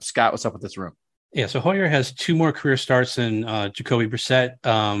backup. Scott, what's up with this room? Yeah, so Hoyer has 2 more career starts than Jacoby Brissett.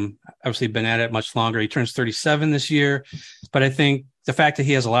 Obviously been at it much longer. He turns 37 this year, but I think the fact that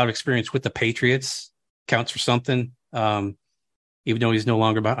he has a lot of experience with the Patriots counts for something. Even though he's no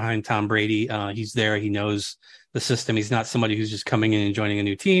longer behind Tom Brady, he's there. He knows the system. He's not somebody who's just coming in and joining a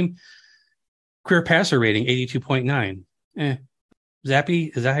new team. Career passer rating, 82.9.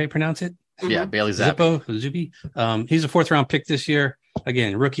 Zappi, is that how you pronounce it? Yeah, Bailey Zappi. Zupi. He's a 4th-round pick this year.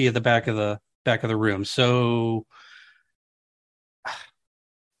 Again, rookie at the back of the room. So,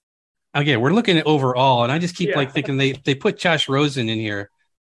 again, we're looking at overall, and I just keep thinking they put Josh Rosen in here,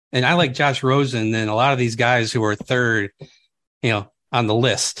 and I like Josh Rosen than a lot of these guys who are 3rd, on the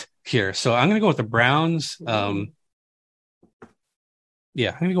list here. So I'm going to go with the Browns. I'm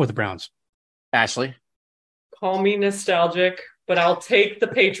going to go with the Browns. Ashley? Call me nostalgic, but I'll take the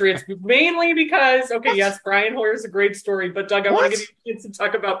Patriots mainly because, Brian Hoyer's a great story, but Doug, I want to give you a chance to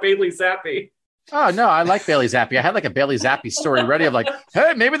talk about Bailey Zappi. Oh, no, I like Bailey Zappi. I had a Bailey Zappi story ready of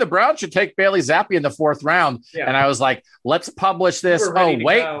hey, maybe the Browns should take Bailey Zappi in the 4th round. Yeah. And I was like, let's publish this. Oh,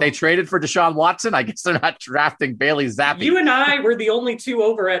 wait, they traded for Deshaun Watson? I guess they're not drafting Bailey Zappi. You and I were the only 2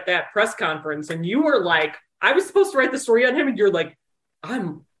 over at that press conference, and you were like, I was supposed to write the story on him, and you're like,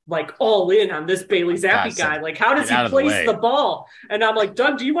 I'm all in on this Bailey Zappi guy. How does he place the ball? And I'm like,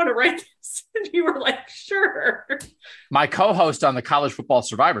 Doug, do you want to write this? And you were like, sure. My co-host on the College Football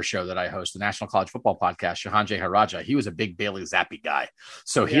Survivor show that I host, the National College Football Podcast, Shahan Jeharaja, he was a big Bailey Zappi guy.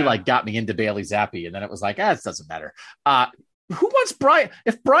 So he got me into Bailey Zappi. And then it was like, it doesn't matter. Who wants Brian?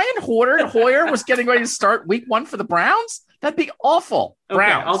 If Brian Hoyer was getting ready to start week 1 for the Browns, that'd be awful.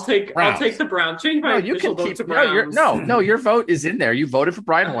 Browns. I'll take the Browns. Change my official vote to Browns. Your vote is in there. You voted for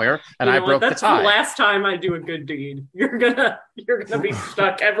Brian Hoyer, and I broke the tie. That's the last time I do a good deed. You're gonna be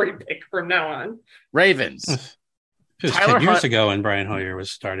stuck every pick from now on. Ravens. It was Tyler 10 years Hunt- ago when Brian Hoyer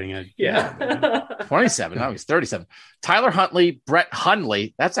was starting it. Yeah. 27. Now he's 37. Tyler Huntley, Brett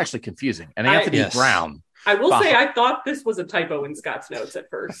Hundley. That's actually confusing. And Anthony Yes. Brown. I will say I thought this was a typo in Scott's notes at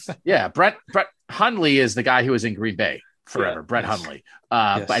first. Yeah, Brett Hundley is the guy who was in Green Bay forever. Yeah. Brett Hundley.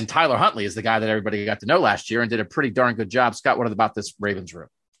 And Tyler Huntley is the guy that everybody got to know last year and did a pretty darn good job. Scott, what about this Ravens room?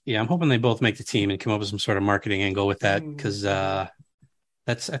 Yeah, I'm hoping they both make the team and come up with some sort of marketing angle with that, because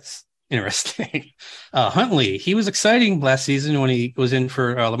that's interesting. Huntley, he was exciting last season when he was in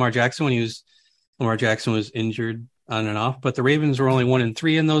for Lamar Jackson Lamar Jackson was injured on and off, but the Ravens were only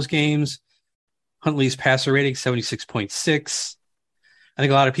 1-3 in those games. Huntley's passer rating 76.6. I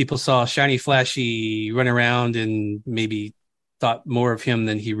think a lot of people saw shiny, flashy, run around and maybe thought more of him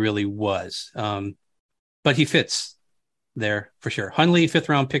than he really was. But he fits there for sure. Hundley, 5th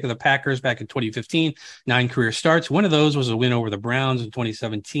round pick of the Packers back in 2015, 9 career starts. One of those was a win over the Browns in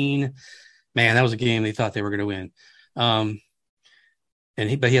 2017. Man, that was a game they thought they were going to win.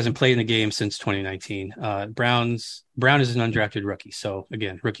 But he hasn't played in a game since 2019. Brown is an undrafted rookie. So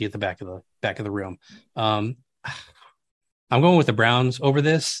again, rookie at the back of the room. I'm going with the Browns over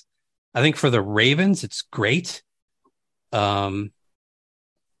this. I think for the Ravens, it's great.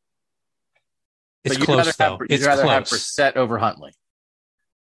 It's close, though. You'd rather have Brissett over Huntley,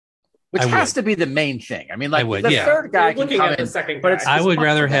 which has to be the main thing. I mean, like third guy can come in, but I would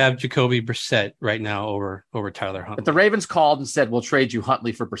rather have Jacoby Brissett right now over Tyler Huntley. If the Ravens called and said, we'll trade you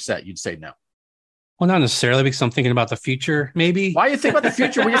Huntley for Brissett, you'd say no. Well, not necessarily, because I'm thinking about the future, maybe. Why do you think about the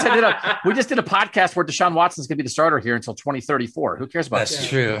future? We just did a podcast where Deshaun Watson's going to be the starter here until 2034. Who cares about that?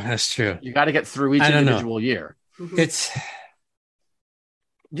 That's true. You got to get through each individual year.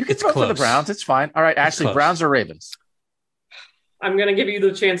 You can vote for the Browns. It's fine. All right, Ashley, Browns or Ravens? I'm going to give you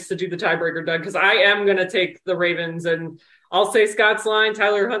the chance to do the tiebreaker, Doug, because I am going to take the Ravens. And I'll say Scott's line.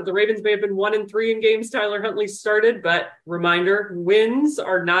 The Ravens may have been 1-3 in games Tyler Huntley started, but reminder, wins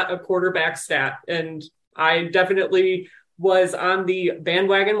are not a quarterback stat. And I definitely was on the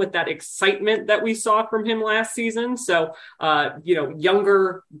bandwagon with that excitement that we saw from him last season. So,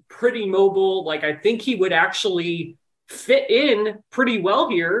 younger, pretty mobile. Like, I think he would actually fit in pretty well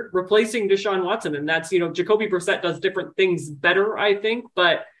here, replacing Deshaun Watson. And that's, Jacoby Brissett does different things better, I think,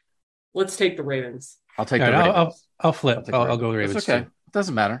 but let's take the Ravens. I'll take the Ravens. I'll flip. I'll go with the Ravens. It's okay. It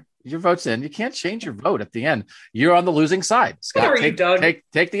doesn't matter. Your vote's in. You can't change your vote at the end. You're on the losing side. Scott, take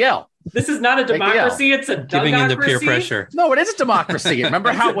the L. This is not a democracy. It's a giving in to peer pressure. No, it is a democracy.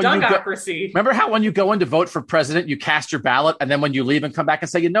 Remember how when you go in to vote for president, you cast your ballot, and then when you leave and come back and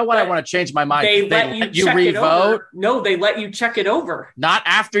say, you know what, I want to change my mind. They let you re-vote. No, they let you check it over. Not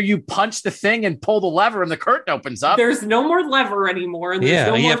after you punch the thing and pull the lever and the curtain opens up. There's no more lever anymore, and there's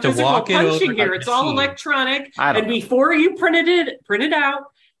no more physical punching here. It's all electronic. And before you print it out,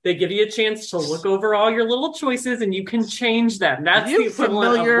 they give you a chance to look over all your little choices, and you can change them. That's the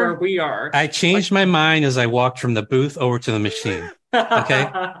equivalent of where we are. I changed my mind as I walked from the booth over to the machine. Okay,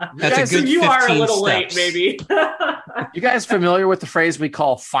 that's a good. You are a little steps. late, maybe. You guys familiar with the phrase we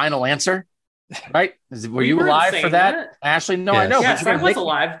call final answer? Right? Were you alive for that, Ashley? No, yes. I know. Yes, I was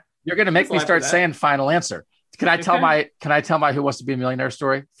alive. You're going to make me start saying final answer. Can I tell my Who Wants to Be a Millionaire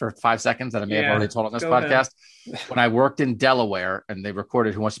story for 5 seconds that I may have already told on this podcast? When I worked in Delaware and they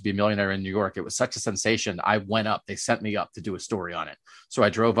recorded Who Wants to Be a Millionaire in New York, it was such a sensation. I went up, they sent me up to do a story on it. So I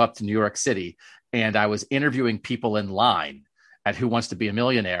drove up to New York City and I was interviewing people in line at Who Wants to Be a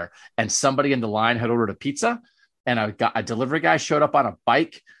Millionaire. And somebody in the line had ordered a pizza, and a delivery guy showed up on a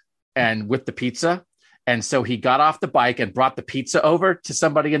bike and with the pizza. And so he got off the bike and brought the pizza over to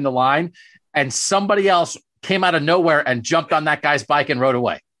somebody in the line, and somebody else came out of nowhere and jumped on that guy's bike and rode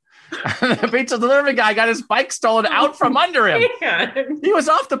away. The pizza delivery guy got his bike stolen out from under him. Man. He was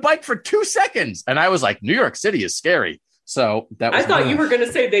off the bike for 2 seconds. And I was like, New York City is scary. So that was I thought you were going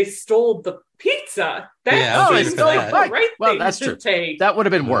to say they stole the pizza. They stole the bike. Right, well, that's true. That would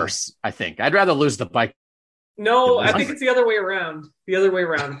have been worse, I think. I'd rather lose the bike. No, I think it's the other way around.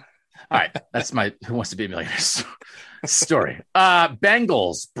 All right. That's my Who Wants to Be a Millionaire story.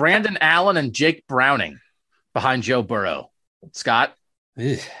 Bengals, Brandon Allen and Jake Browning behind Joe Burrow. Scott?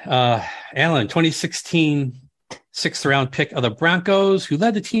 Allen, 2016 6th round pick of the Broncos, who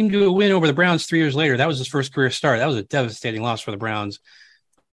led the team to a win over the Browns 3 years later. That was his first career start. That was a devastating loss for the Browns.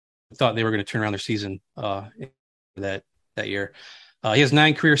 I thought they were going to turn around their season that year. He has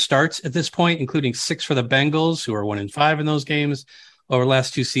 9 career starts at this point, including 6 for the Bengals, who are 1-5 in those games over the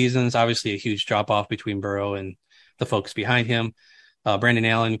last 2 seasons. Obviously, a huge drop off between Burrow and the folks behind him. Brandon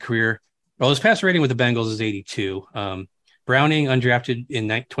Allen his passer rating with the Bengals is 82. Browning, undrafted in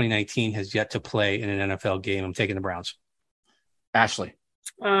 2019, has yet to play in an NFL game. I'm taking the Browns. Ashley.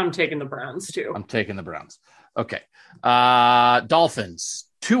 I'm taking the Browns too. I'm taking the Browns. Okay. Dolphins.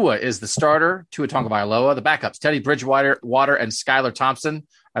 Tua is the starter. Tua Tagovailoa. The backups: Teddy Bridgewater and Skylar Thompson.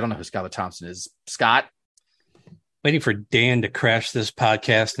 I don't know who Skylar Thompson is. Scott. Waiting for Dan to crash this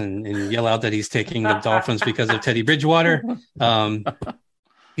podcast and yell out that he's taking the Dolphins because of Teddy Bridgewater.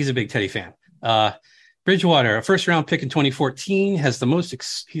 He's a big Teddy fan. Bridgewater, a first-round pick in 2014, has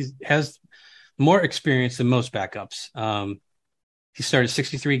he has more experience than most backups. He started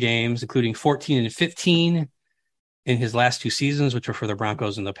 63 games, including 14 and 15 in his last 2 seasons, which were for the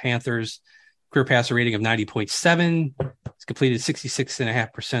Broncos and the Panthers. Career passer rating of 90.7. He's completed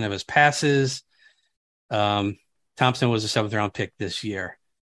 66.5% of his passes. Thompson was a 7th-round pick this year.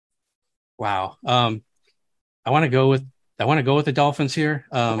 Wow. I want to go with the Dolphins here.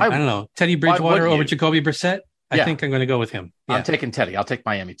 I don't know. Teddy Bridgewater over Jacoby Brissett. I think I'm going to go with him. Yeah. I'm taking Teddy. I'll take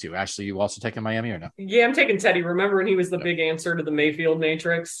Miami too. Ashley, you also taking Miami or no? Yeah, I'm taking Teddy. Remember when he was the big answer to the Mayfield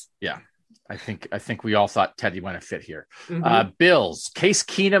Matrix? Yeah. I think we all thought Teddy went a fit here. Mm-hmm. Bills, Case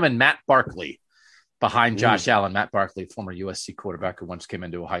Keenum and Matt Barkley behind Josh Allen. Matt Barkley, former USC quarterback who once came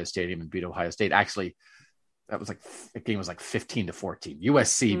into Ohio Stadium and beat Ohio State. Actually, the game was like 15-14.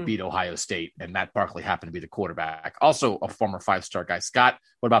 USC beat Ohio State, and Matt Barkley happened to be the quarterback. Also a former 5-star guy. Scott,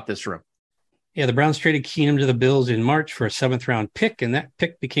 what about this room? Yeah, the Browns traded Keenum to the Bills in March for a 7th-round pick, and that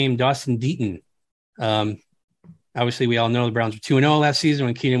pick became Dawson Deaton. Obviously, we all know the Browns were 2-0 last season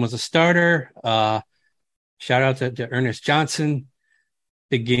when Keenum was a starter. Shout out to Ernest Johnson.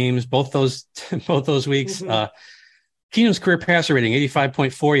 Big games, both those weeks. Keenum's career passer rating,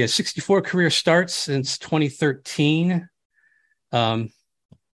 85.4. He has 64 career starts since 2013.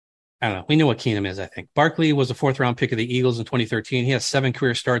 I don't know. We know what Keenum is, I think. Barkley was a 4th-round pick of the Eagles in 2013. He has 7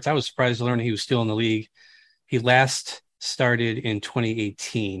 career starts. I was surprised to learn he was still in the league. He last started in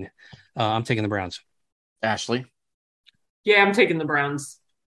 2018. I'm taking the Browns. Ashley? Yeah, I'm taking the Browns.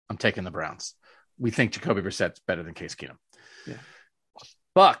 I'm taking the Browns. We think Jacoby Brissett's better than Case Keenum. Yeah.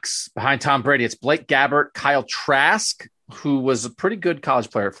 Bucks behind Tom Brady. It's Blake Gabbert, Kyle Trask, who was a pretty good college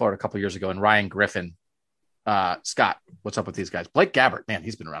player at Florida a couple years ago, and Ryan Griffin. Scott, what's up with these guys? Blake Gabbert, man,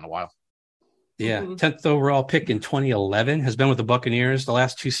 he's been around a while. Yeah, 10th overall pick in 2011, has been with the Buccaneers the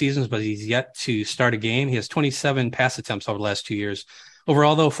last 2 seasons, but he's yet to start a game. He has 27 pass attempts over the last 2 years.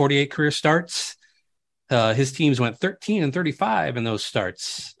 Overall, though, 48 career starts. His teams went 13-35 in those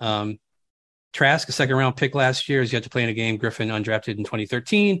starts. Trask, a 2nd-round pick last year, has yet to play in a game. Griffin, undrafted in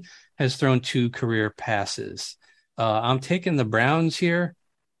 2013, has thrown 2 career passes. I'm taking the Browns here.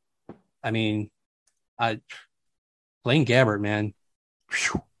 I mean, Blaine Gabbert, man.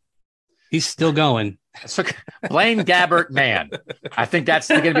 He's still going. So, Blaine Gabbert, man. I think that's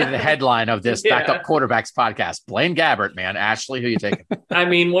going to be the headline of this Backup Quarterbacks podcast. Blaine Gabbert, man. Ashley, who are you taking? I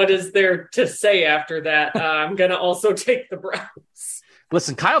mean, what is there to say after that? I'm going to also take the Browns.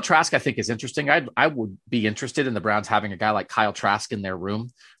 Listen, Kyle Trask, I think, is interesting. I would be interested in the Browns having a guy like Kyle Trask in their room,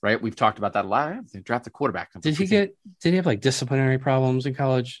 right? We've talked about that a lot. They draft the quarterback. Did he have like disciplinary problems in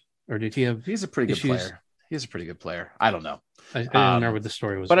college? Or did he have He's a pretty good player. He's a pretty good player. I don't know. I don't remember what the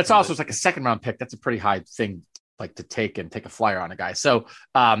story was. But it's also like a 2nd-round pick. That's a pretty high thing like to take a flyer on a guy. So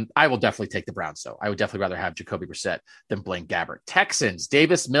I will definitely take the Browns, though. I would definitely rather have Jacoby Brissett than Blaine Gabbert. Texans,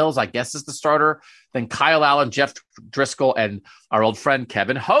 Davis Mills, I guess, is the starter. Then Kyle Allen, Jeff Driscoll, and our old friend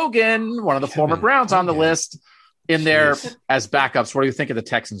Kevin Hogan, one of the former Browns on the list, in there as backups. What do you think of the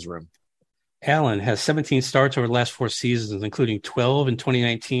Texans room? Allen has 17 starts over the last 4 seasons, including 12 in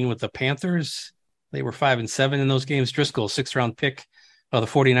 2019 with the Panthers. They were 5-7 in those games. Driscoll, 6th-round pick of the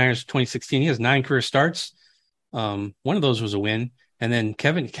 49ers in 2016. He has 9 career starts. One of those was a win. And then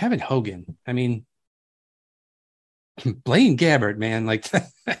Kevin Hogan. I mean, Blaine Gabbert, man, like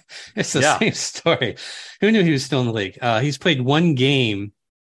it's the same story. Who knew he was still in the league? He's played 1 game,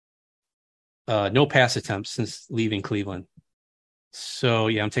 no pass attempts since leaving Cleveland. So,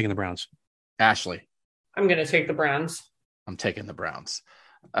 yeah, I'm taking the Browns. Ashley. I'm going to take the Browns. I'm taking the Browns.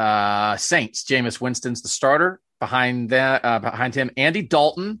 Saints, Jameis Winston's the starter. Behind him, Andy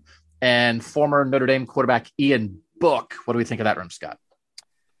Dalton and former Notre Dame quarterback Ian Book. What do we think of that room, Scott?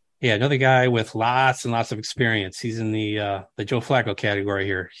 Yeah, another guy with lots and lots of experience. He's in the Joe Flacco category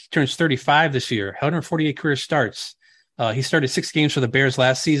here. He turns 35 this year, 148 career starts. He started 6 games for the Bears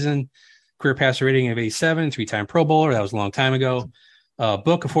last season. Career passer rating of 87, 3-time Pro Bowler. That was a long time ago.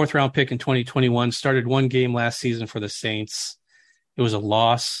 Book, a 4th-round pick in 2021, started 1 game last season for the Saints. It was a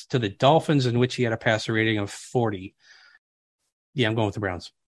loss to the Dolphins, in which he had a passer rating of 40. Yeah, I'm going with the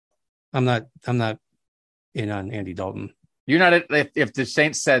Browns. I'm not in on Andy Dalton. You're not if the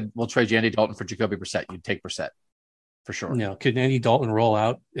Saints said we'll trade you Andy Dalton for Jacoby Brissett, you'd take Brissett for sure. No, could Andy Dalton roll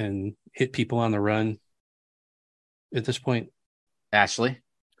out and hit people on the run at this point? Ashley?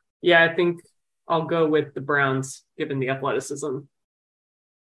 Yeah, I think I'll go with the Browns, given the athleticism.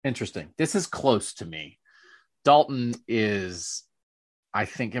 Interesting. This is close to me. Dalton is, I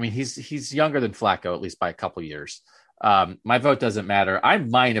think, he's younger than Flacco, at least by a couple years. My vote doesn't matter. I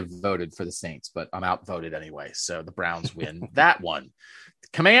might have voted for the Saints, but I'm outvoted anyway. So the Browns win that one.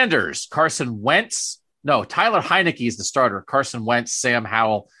 Commanders, Carson Wentz. No, Tyler Heineke is the starter. Carson Wentz, Sam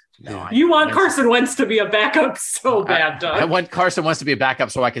Howell. No, you want Carson Wentz to be a backup so bad, Doug. I want Carson Wentz to be a backup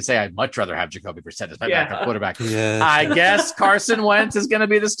so I can say I'd much rather have Jacoby Brissett as my backup quarterback. Yes. I guess Carson Wentz is going to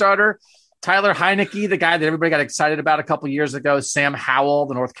be the starter. Tyler Heineke, the guy that everybody got excited about a couple years ago. Sam Howell,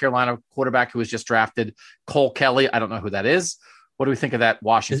 the North Carolina quarterback who was just drafted. Cole Kelly, I don't know who that is. What do we think of that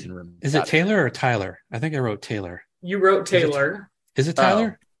Washington room? Is it Taylor or Tyler? I think I wrote Taylor. You wrote Taylor. Is it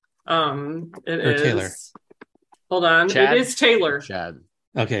Tyler? It is Taylor. Hold on. Chad? It is Taylor. Chad.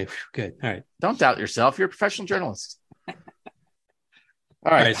 Okay, good. All right. Don't doubt yourself. You're a professional journalist. All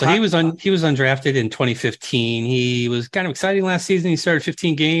right. So he was undrafted in 2015. He was kind of exciting last season. He started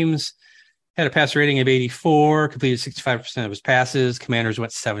 15 games, had a passer rating of 84, completed 65% of his passes. Commanders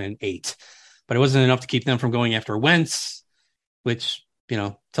went 7-8, but it wasn't enough to keep them from going after Wentz, which,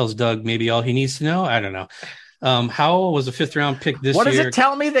 tells Doug maybe all he needs to know. I don't know. Howell was a 5th round pick this year. What does it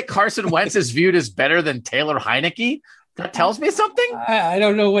tell me that Carson Wentz is viewed as better than Taylor Heineke? That tells me something? I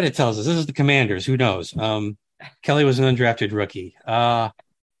don't know what it tells us. This is the Commanders. Who knows? Kelly was an undrafted rookie.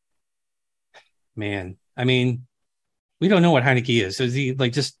 Man, we don't know what Heineke is. Is he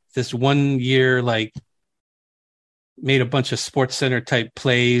just this 1 year, made a bunch of Sports Center type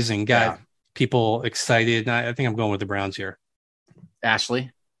plays and got people excited? I think I'm going with the Browns here.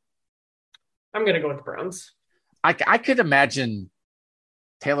 Ashley? I'm going to go with the Browns. I could imagine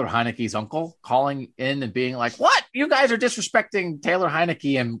Taylor Heineke's uncle calling in and being like, what? You guys are disrespecting Taylor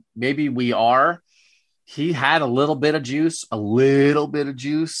Heineke. And maybe we are. He had a little bit of juice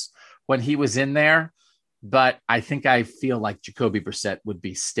when he was in there. But I feel like Jacoby Brissett would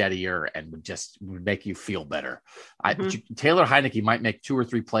be steadier and would make you feel better. Taylor Heineke might make 2 or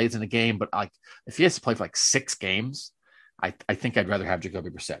 3 plays in a game, but if he has to play for 6 games, I think I'd rather have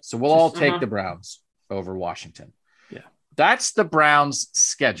Jacoby Brissett. So we'll all take the Browns over Washington. Yeah. That's the Browns'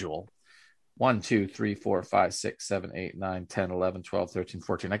 schedule. 1, 2, 3, 4, 5, 6, 7, 8, 9, 10, 11, 12, 13,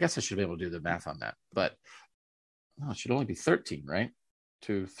 14. I guess I should be able to do the math on that, but it should only be 13, right?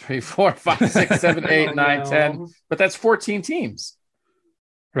 2, 3, 4, 5, 6, 7, 8, 9, 10. But that's 14 teams.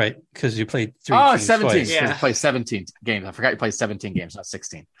 Right, because you played 3 teams 17. twice. Yeah. You played 17 games. I forgot you played 17 games, not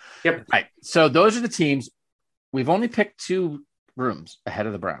 16. Yep. All right. So those are the teams. We've only picked 2 rooms ahead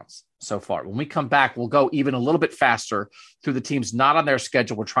of the Browns so far. When we come back, we'll go even a little bit faster through the teams not on their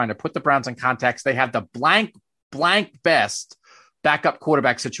schedule. We're trying to put the Browns in context. They have the blank best backup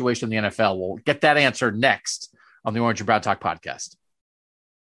quarterback situation in the NFL. We'll get that answer next on the Orange and Brown Talk podcast.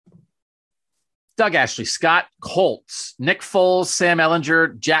 Doug Ashley, Scott Colts, Nick Foles, Sam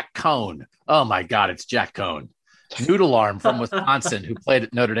Ehlinger, Jack Cohn. Oh my God, it's Jack Cohn. Noodle arm from Wisconsin who played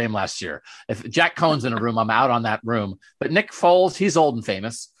at Notre Dame last year. If Jack Cohn's in a room, I'm out on that room. But Nick Foles, he's old and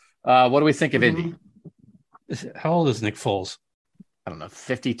famous. What do we think of Indy? How old is Nick Foles? I don't know,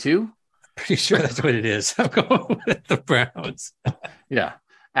 52? Pretty sure that's what it is. I'm going with the Browns. Yeah.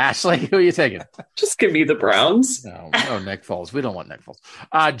 Ashley, who are you taking? Just give me the Browns. No, Nick Foles. We don't want Nick Foles.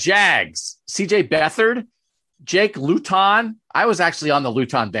 Jags, CJ Beathard, Jake Luton. I was actually on the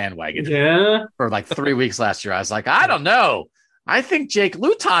Luton bandwagon for 3 weeks last year. I was like, I don't know. I think Jake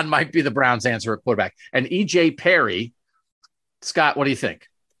Luton might be the Browns' answer at quarterback. And EJ Perry. Scott, what do you think?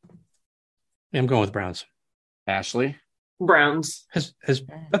 Yeah, I'm going with Browns. Ashley? Browns. Has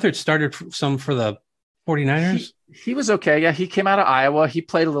Beathard started some for the 49ers? He was okay. Yeah, he came out of Iowa. He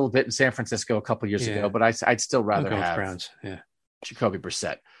played a little bit in San Francisco a couple years ago, but I'd still rather have Browns. Yeah, Jacoby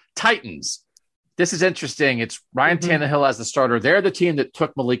Brissett. Titans. This is interesting. It's Ryan Tannehill as the starter. They're the team that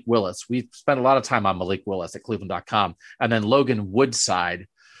took Malik Willis. We've spent a lot of time on Malik Willis at Cleveland.com. And then Logan Woodside.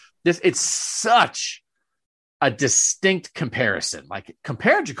 It's such a distinct comparison.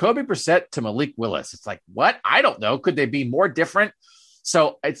 Compare Jacoby Brissett to Malik Willis. It's what? I don't know. Could they be more different?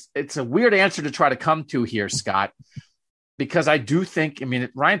 So it's a weird answer to try to come to here, Scott, because I do think,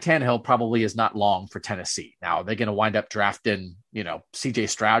 Ryan Tannehill probably is not long for Tennessee. Now, are they going to wind up drafting, CJ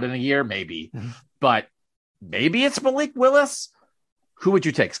Stroud in a year? Maybe. But maybe it's Malik Willis. Who would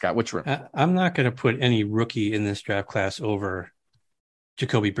you take, Scott? Which room? I'm not going to put any rookie in this draft class over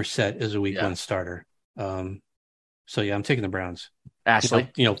Jacoby Brissett as a week 1 starter. I'm taking the Browns. Ashley?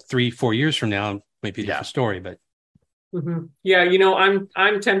 3-4 years from now, might be a different story, but. Yeah,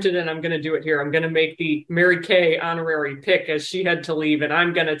 I'm tempted and I'm going to do it here. I'm going to make the Mary Kay honorary pick as she had to leave, and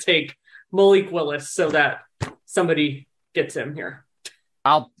I'm going to take Malik Willis so that somebody gets him here.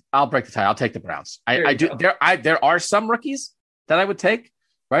 I'll break the tie. I'll take the Browns. I do. Go. There are some rookies that I would take.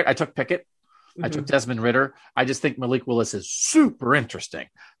 Right. I took Pickett. I took Desmond Ridder. I just think Malik Willis is super interesting,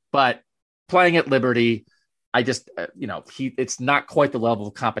 but playing at Liberty, I just, it's not quite the level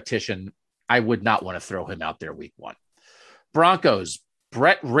of competition. I would not want to throw him out there week 1. Broncos,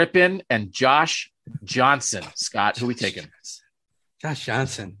 Brett Rippon and Josh Johnson. Scott, who are we taking? Josh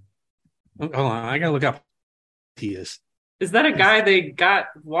Johnson. Hold on. I got to look up who he is. Is that a guy they got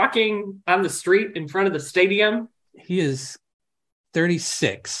walking on the street in front of the stadium? He is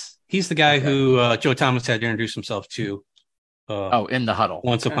 36. He's the guy who Joe Thomas had to introduce himself to. In the huddle.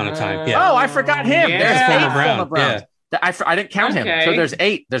 Once upon a time. Yeah. Oh, I forgot him. Yeah. There's Former 8 Brown. former Browns. I didn't count him. So there's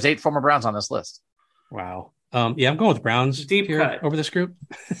 8. There's 8 former Browns on this list. Wow. I'm going with Browns Deep here cut. over this group.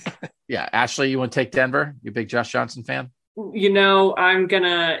 Yeah. Ashley, you want to take Denver? You a big Josh Johnson fan?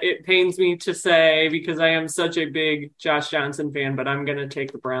 It pains me to say because I am such a big Josh Johnson fan, but I'm going to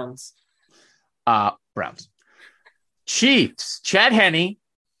take the Browns. Browns. Chiefs, Chad Henne,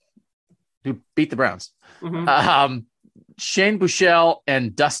 who beat the Browns. Shane Buechele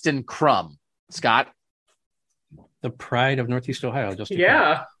and Dustin Crum. Scott? The pride of Northeast Ohio. Just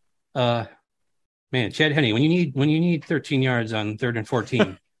Yeah. Man, Chad Henne, when you need 13 yards on 3rd and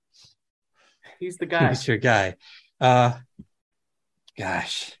 14, He's the guy. he's your guy. Gosh.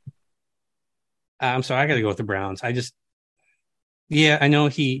 I'm sorry, I got to go with the Browns. I know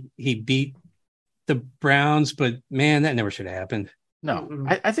he beat the Browns, but man, that never should have happened. No,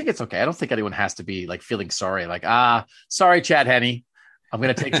 I think it's okay. I don't think anyone has to be like feeling sorry. Like, sorry, Chad Henne. I'm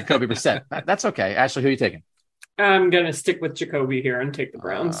going to take Jacoby Brissett. That's okay. Ashley, who are you taking? I'm going to stick with Jacoby here and take the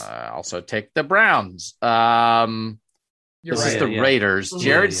Browns. Also take the Browns. This is the Raiders.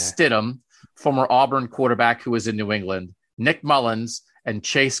 Jared Stidham, former Auburn quarterback who was in New England, Nick Mullins, and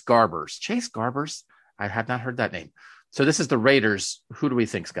Chase Garbers. Chase Garbers? I have not heard that name. So this is the Raiders. Who do we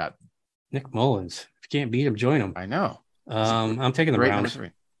think, Scott? Nick Mullins. If you can't beat him, join him. I know. I'm taking the Browns.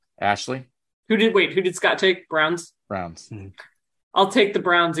 Ashley? Who did Scott take? Browns? Browns. I'll take the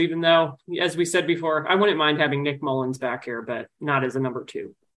Browns, even though, as we said before, I wouldn't mind having Nick Mullins back here, but not as a number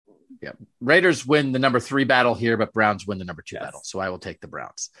 2. Yeah. Raiders win the number 3 battle here, but Browns win the number 2 battle. So I will take the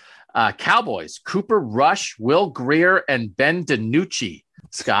Browns. Cowboys, Cooper Rush, Will Grier, and Ben DiNucci.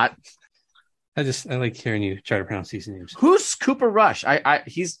 Scott? I like hearing you try to pronounce these names. Who's Cooper Rush?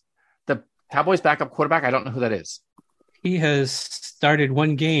 He's the Cowboys backup quarterback. I don't know who that is. He has started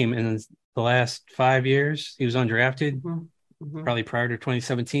one game in the last 5 years. He was undrafted, probably prior to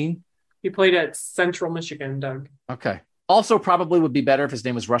 2017. He played at Central Michigan, Doug. Okay. Also, probably would be better if his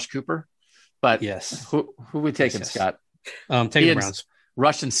name was Rush Cooper. But yes, who we taking, yes. Scott? Taking the Browns.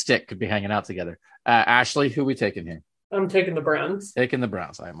 Rush and Stick could be hanging out together. Ashley, who we taking here? I'm taking the Browns. Taking the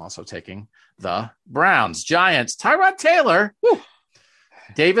Browns. I am also taking the Browns. Giants, Tyrod Taylor,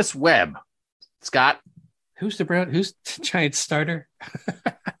 Davis Webb. Scott? Who's the Giants starter?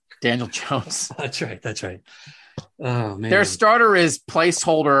 Daniel Jones. That's right. Oh man. Their starter is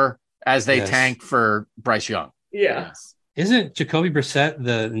placeholder as they tank for Bryce Young. Yeah. Yes. Isn't Jacoby Brissett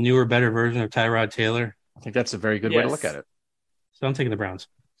the newer, better version of Tyrod Taylor? I think that's a very good way to look at it. So I'm taking the Browns.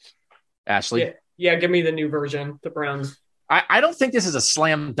 Ashley? Yeah, give me the new version, the Browns. I don't think this is a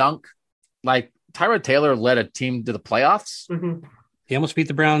slam dunk. Like, Tyrod Taylor led a team to the playoffs. He almost beat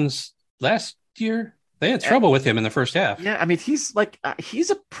the Browns last year. They had trouble with him in the first half. Yeah, I mean, he's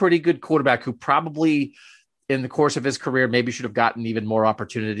a pretty good quarterback who probably in the course of his career maybe should have gotten even more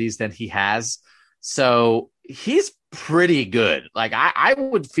opportunities than he has. So he's pretty good. Like, I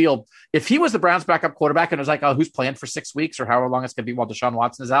would feel if he was the Browns backup quarterback and it was like, oh, who's playing for 6 weeks or however long it's going to be while Deshaun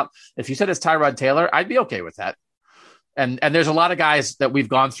Watson is out. If you said it's Tyrod Taylor, I'd be okay with that. And there's a lot of guys that we've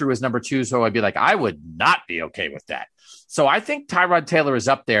gone through as number 2. So I'd be like, I would not be okay with that. So I think Tyrod Taylor is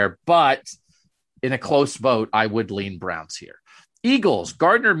up there, but in a close vote, I would lean Browns here. Eagles,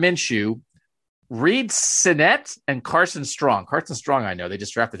 Gardner Minshew, Reed Sinnett, and Carson Strong. Carson Strong, I know. They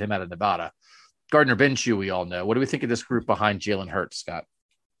just drafted him out of Nevada. Gardner Minshew, we all know. What do we think of this group behind Jalen Hurts, Scott?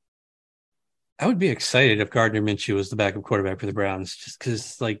 I would be excited if Gardner Minshew was the backup quarterback for the Browns, just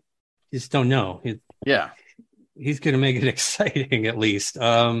because, you just don't know. He's going to make it exciting, at least.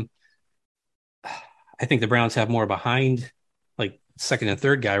 I think the Browns have more behind, second and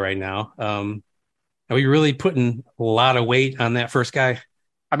third guy right now. Are we really putting a lot of weight on that first guy?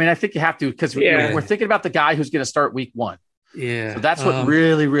 I mean, I think you have to, because we're thinking about the guy who's going to start week 1. Yeah. So that's what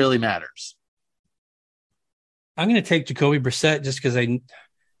really, really matters. I'm going to take Jacoby Brissett just because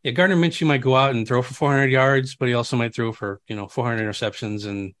Gardner Minshew might go out and throw for 400 yards, but he also might throw for, 400 interceptions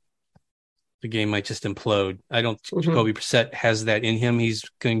and the game might just implode. I don't think Jacoby Brissett has that in him. He's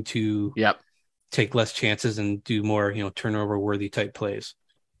going to take less chances and do more, turnover worthy type plays.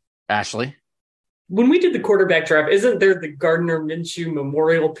 Ashley? When we did the quarterback draft, isn't there the Gardner Minshew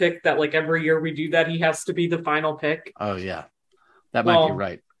memorial pick that like every year we do that, he has to be the final pick? Oh, yeah. That might be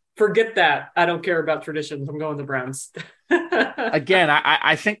right. Forget that. I don't care about traditions. I'm going the Browns. Again,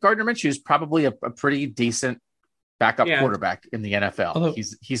 I think Gardner Minshew is probably a pretty decent backup quarterback in the NFL. Although,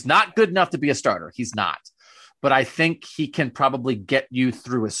 he's not good enough to be a starter. He's not. But I think he can probably get you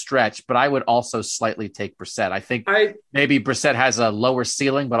through a stretch. But I would also slightly take Brissett. I think maybe Brissett has a lower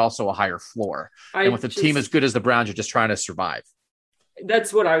ceiling, but also a higher floor. And with a team as good as the Browns, you're just trying to survive.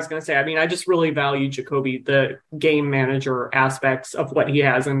 That's what I was going to say. I mean, I just really value Jacoby, the game manager aspects of what he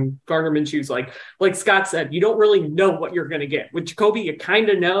has. And Gardner Minshew's like Scott said, you don't really know what you're going to get. With Jacoby, you kind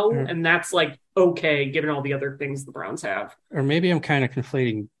of know. And that's like, okay, given all the other things the Browns have. Or maybe I'm kind of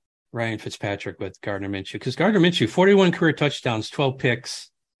conflating Ryan Fitzpatrick with Gardner Minshew, because Gardner Minshew, 41 career touchdowns, 12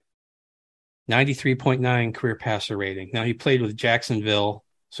 picks, 93.9 career passer rating. Now he played with Jacksonville,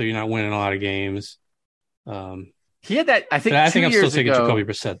 so you're not winning a lot of games. He had that. I think I'm still taking Jacoby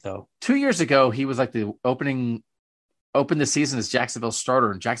Brissett though. 2 years ago, he was like the opened the season as Jacksonville's starter,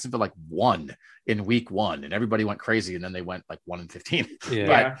 and Jacksonville like won in week 1, and everybody went crazy, and then they went like 1-15.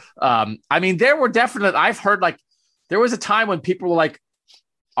 Yeah. But I mean, there were definite. I've heard like there was a time when people were like,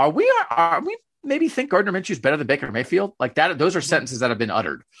 Are we maybe think Gardner Minshew is better than Baker Mayfield? Like that, those are sentences that have been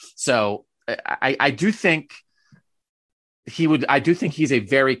uttered. So I do think I do think he's a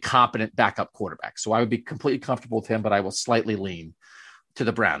very competent backup quarterback. So I would be completely comfortable with him, but I will slightly lean to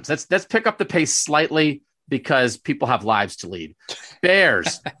the Browns. Let's pick up the pace slightly because people have lives to lead.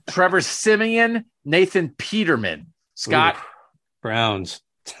 Bears, Trevor Siemian, Nathan Peterman, Scott. Ooh, Browns.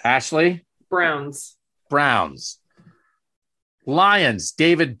 Ashley. Browns. Lions,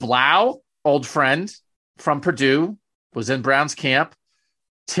 David Blau, old friend from Purdue, was in Browns camp.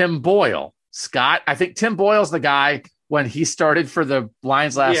 Tim Boyle, Scott. I think Tim Boyle's the guy when he started for the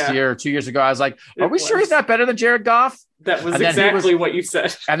Lions last year or 2 years ago. I was like, are we sure he's not better than Jared Goff? That was exactly what you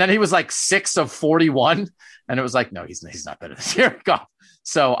said. And then he was like 6 of 41. And it was like, no, he's not better than Jared Goff.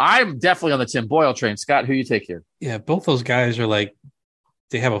 So I'm definitely on the Tim Boyle train. Scott, who you take here? Yeah, both those guys are like,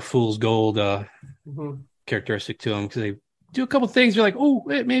 they have a fool's gold characteristic to them because they do a couple things. You're like, oh,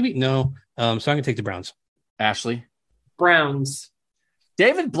 maybe. No. So I'm going to take the Browns. Ashley? Browns.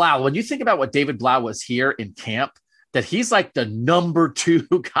 David Blau, when you think about what David Blau was here in camp, that he's like the number 2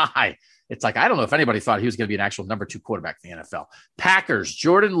 guy. It's like, I don't know if anybody thought he was going to be an actual number 2 quarterback in the NFL. Packers,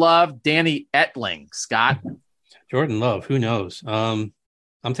 Jordan Love, Danny Etling. Scott? Jordan Love, who knows? I'm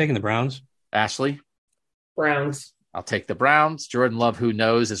taking the Browns. Ashley? Browns. I'll take the Browns. Jordan Love, who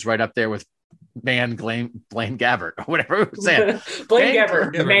knows, is right up there with Blaine Gabbert, or whatever we're saying. Blaine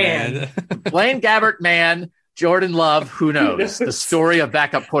Gabbert, man. Blaine Gabbert, man. Jordan Love, who knows? The story of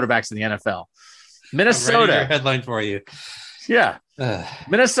backup quarterbacks in the NFL. Minnesota. Headline for you. Yeah.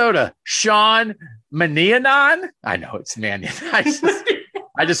 Minnesota. Sean Mannion. I know it's Mannion.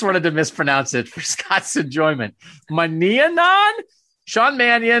 I just wanted to mispronounce it for Scott's enjoyment. Mannion. Sean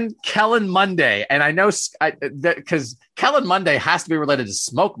Mannion, Kellen Monday. And I know because Kellen Monday has to be related to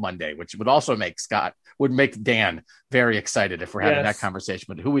Smoke Monday, which would also make Dan very excited if we're having that conversation.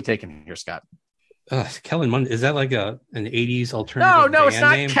 But who are we taking here, Scott? Kellen Monday. Is that like an 80s alternative? No, it's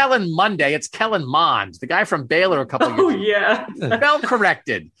not name? Kellen Monday. It's Kellen Mond, the guy from Baylor a couple years ago. Yeah. Spell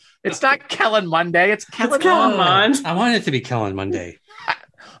corrected. It's not Kellen Monday. It's Kellen Mond. I wanted it to be Kellen Monday.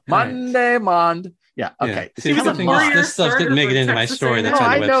 Monday, Mond. Yeah, okay. Yeah. See, this stuff didn't make it into my story that's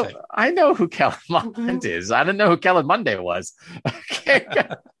on the website. I know who Kellen Mond is. I didn't know who Kellen Monday was. Okay.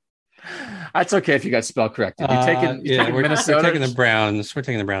 That's okay if you got spell corrected. You're taking Minnesota. We're taking the Browns. We're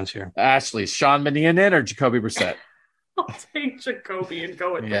taking the Browns here. Ashley, Sean Mannion or Jacoby Brissett? I'll take Jacoby and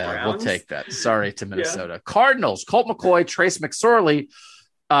go with the Browns. Yeah, we'll take that. Sorry to Minnesota. Yeah. Cardinals, Colt McCoy, Trace McSorley,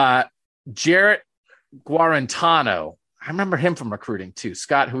 Jarrett Guarantano. I remember him from recruiting too.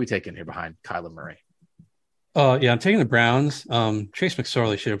 Scott, who are we taking here behind Kyler Murray? I'm taking the Browns. Trace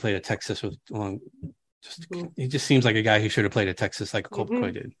McSorley should have played at Texas he just seems like a guy who should have played at Texas like Colt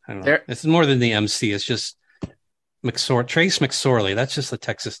McCoy did. I don't know. It's more than the MC. It's just Trace McSorley. That's just the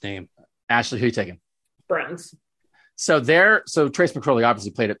Texas name. Ashley, who are you taking? Browns. So Trace McSorley obviously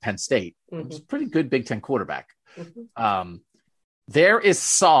played at Penn State. Mm-hmm. He's a pretty good Big Ten quarterback. Mm-hmm. There is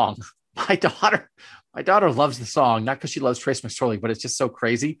song. My daughter loves the song, not because she loves Trace McSorley, but it's just so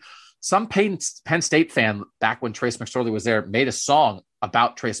crazy. Some Penn State fan back when Trace McSorley was there made a song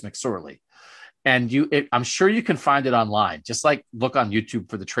about Trace McSorley. And I'm sure you can find it online. Just like look on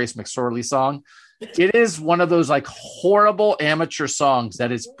YouTube for the Trace McSorley song. It is one of those like horrible amateur songs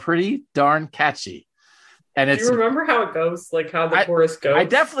that is pretty darn catchy. And do you remember how it goes? Like how the chorus goes? I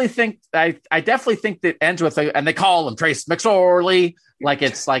definitely think that ends with and they call him Trace McSorley.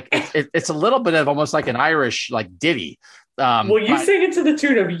 It's a little bit of almost like an Irish like ditty. You sing it to the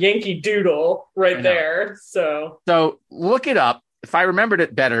tune of Yankee Doodle right there. So look it up. If I remembered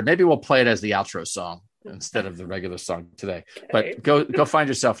it better, maybe we'll play it as the outro song instead of the regular song today. Okay. But go find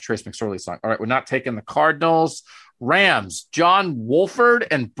yourself a Trace McSorley song. All right, we're not taking the Cardinals. Rams, John Wolford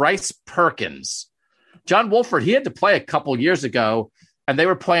and Bryce Perkins. John Wolford, he had to play a couple years ago, and they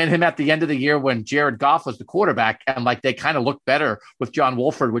were playing him at the end of the year when Jared Goff was the quarterback, and they kind of looked better with John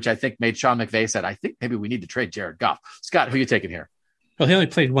Wolford, which I think made Sean McVay said, I think maybe we need to trade Jared Goff. Scott, who are you taking here? Well, he only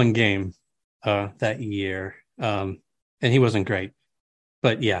played one game that year, and he wasn't great.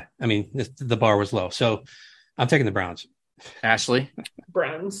 But yeah, I mean, the bar was low. So I'm taking the Browns. Ashley?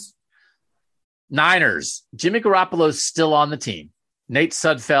 Browns. Niners. Jimmy Garoppolo's still on the team. Nate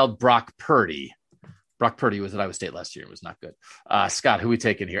Sudfeld, Brock Purdy. Brock Purdy was at Iowa State last year. It was not good. Scott, who are we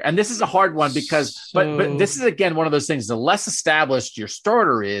taking here? And this is a hard one because, but this is, again, one of those things. The less established your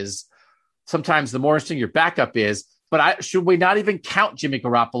starter is, sometimes the more interesting your backup is. But should we not even count Jimmy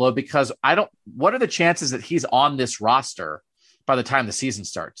Garoppolo? Because what are the chances that he's on this roster by the time the season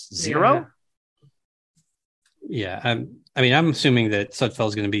starts? 0? Yeah. I'm assuming that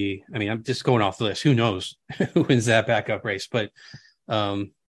Sudfeld's going to be, I'm just going off the list. Who knows who wins that backup race? But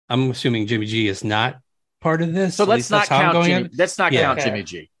I'm assuming Jimmy G is not part of this. So let's not count Jimmy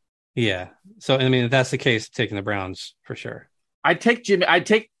G. Yeah. So, if that's the case, taking the Browns for sure. I'd take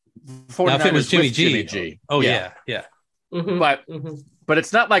 49ers now, if it was Jimmy G. Oh, yeah. Mm-hmm. But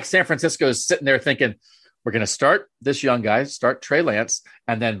it's not like San Francisco is sitting there thinking, we're going to start this young guy, start Trey Lance,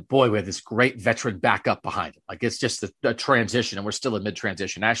 and then, boy, we have this great veteran backup behind him. It's just a transition, and we're still in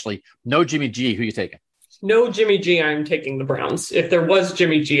mid-transition. Ashley, no Jimmy G. Who are you taking? No Jimmy G. I'm taking the Browns. If there was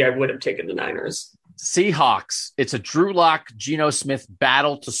Jimmy G, I would have taken the Niners. Seahawks. It's a Drew Lock, Geno Smith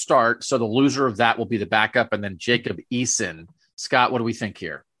battle to start. So the loser of that will be the backup, and then Jacob Eason. Scott, what do we think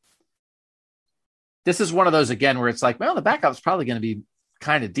here? This is one of those, again, where it's like, well, the backup's probably going to be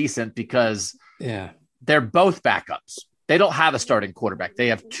kind of decent because they're both backups. They don't have a starting quarterback. They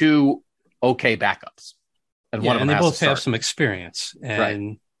have two okay backups. And one of them they has both to start. have some experience.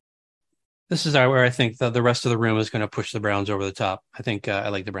 And this is where I think the rest of the room is going to push the Browns over the top. I think I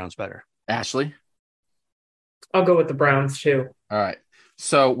like the Browns better. Ashley? I'll go with the Browns too. All right.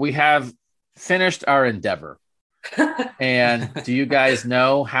 So we have finished our endeavor. And do you guys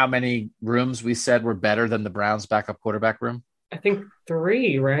know how many rooms we said were better than the Browns backup quarterback room? I think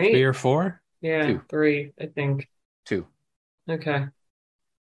 3, right? 3 or 4? Yeah, 2. 3, I think. 2. Okay.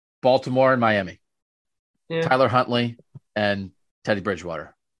 Baltimore and Miami. Yeah. Tyler Huntley and Teddy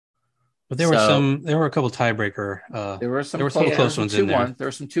Bridgewater. But there were a couple tiebreaker. There were some close ones in there. There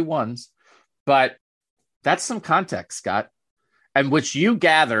were some 2-1s, but that's some context, Scott. And which you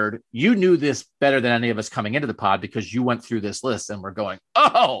gathered, you knew this better than any of us coming into the pod because you went through this list and were going,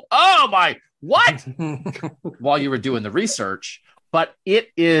 oh my, what? While you were doing the research. But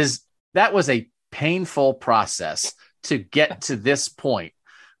that was a painful process to get to this point,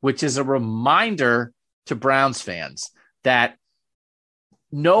 which is a reminder to Browns fans that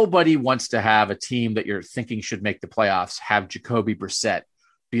nobody wants to have a team that you're thinking should make the playoffs have Jacoby Brissett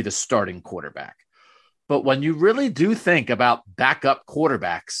be the starting quarterback. But when you really do think about backup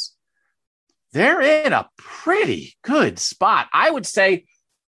quarterbacks, they're in a pretty good spot. I would say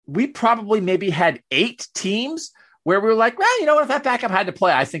we probably maybe had 8 teams where we were like, well, you know what? If that backup had to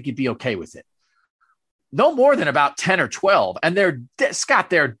play, I think you'd be okay with it. No more than about 10 or 12. And they're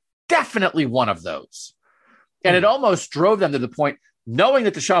definitely one of those. And it almost drove them to the point, knowing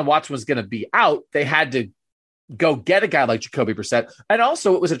that Deshaun Watson was going to be out, they had to go get a guy like Jacoby Brissett. And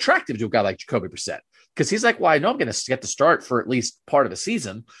also it was attractive to a guy like Jacoby Brissett because he's like, well, I know I'm going to get the start for at least part of the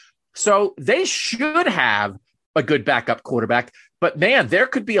season. So they should have a good backup quarterback. But man, there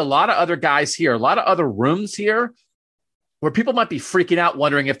could be a lot of other guys here, a lot of other rooms here where people might be freaking out,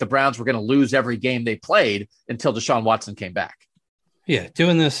 wondering if the Browns were going to lose every game they played until Deshaun Watson came back. Yeah,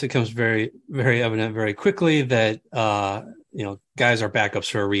 doing this, it becomes very, very evident very quickly that, guys are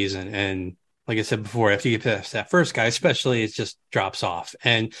backups for a reason. And like I said before, after you get past that first guy, especially, it just drops off.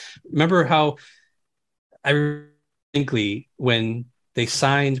 And remember how when they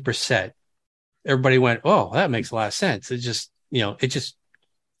signed Brissett, everybody went, oh, that makes a lot of sense. It just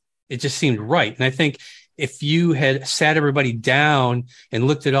seemed right. And I think if you had sat everybody down and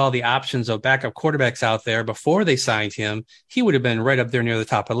looked at all the options of backup quarterbacks out there before they signed him, he would have been right up there near the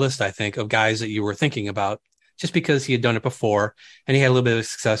top of the list, I think, of guys that you were thinking about, just because he had done it before and he had a little bit of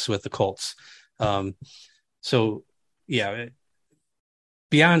success with the Colts.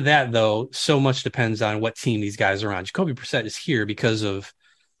 beyond that, though, so much depends on what team these guys are on. Jacoby Brissett is here because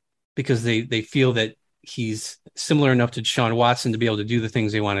they feel that he's similar enough to Deshaun Watson to be able to do the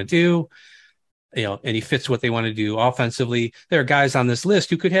things they want to do, and he fits what they want to do offensively. There are guys on this list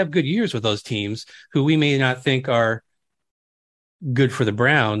who could have good years with those teams who we may not think are good for the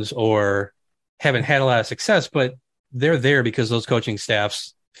Browns or haven't had a lot of success, but they're there because those coaching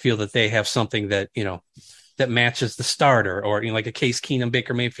staffs feel that they have something that, that matches the starter, or like a Case Keenum,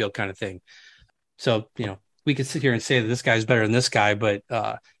 Baker Mayfield kind of thing. So, we could sit here and say that this guy's better than this guy, but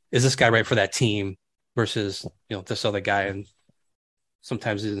is this guy right for that team versus, this other guy? And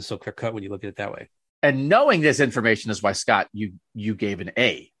sometimes it isn't so clear cut when you look at it that way. And knowing this information is why, Scott, you gave an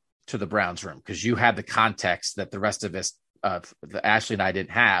A to the Browns room, because you had the context that the rest of us, Ashley and I,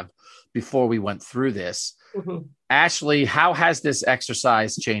 didn't have before we went through this. Mm-hmm. Ashley, how has this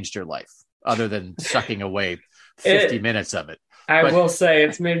exercise changed your life other than sucking away 50 minutes of it? I will say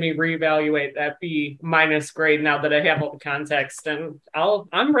it's made me reevaluate that B- grade now that I have all the context, and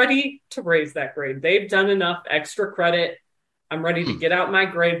I'm ready to raise that grade. They've done enough extra credit. I'm ready to get out my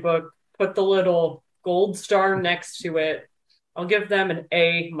grade book, put the little gold star next to it. I'll give them an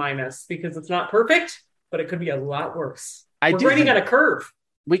A- because it's not perfect, but it could be a lot worse. We're grading on a curve.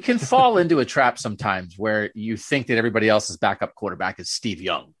 We can fall into a trap sometimes where you think that everybody else's backup quarterback is Steve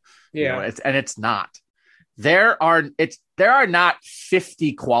Young. Yeah. And it's not. There are not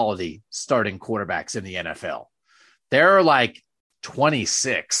 50 quality starting quarterbacks in the NFL. There are like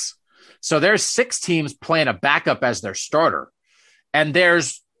 26. So there's 6 teams playing a backup as their starter. And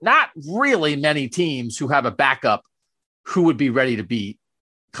there's not really many teams who have a backup who would be ready to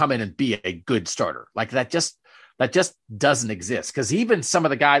come in and be a good starter. Like that just doesn't exist. Because even some of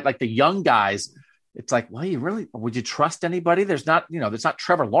the guys, like the young guys, it's like, well, would you trust anybody? There's not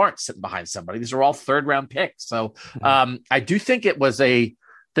Trevor Lawrence sitting behind somebody. These are all 3rd round picks. So I do think there was a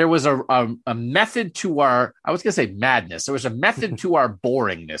method to our, I was going to say madness. There was a method to our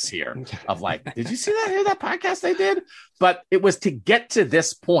boringness here of like, did you see that podcast they did? But it was to get to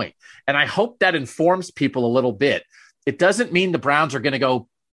this point. And I hope that informs people a little bit. It doesn't mean the Browns are going to go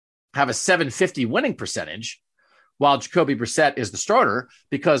have a 750 winning percentage while Jacoby Brissett is the starter,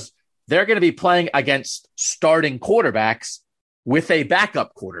 because they're going to be playing against starting quarterbacks with a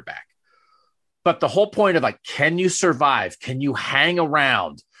backup quarterback. But the whole point of like, can you survive? Can you hang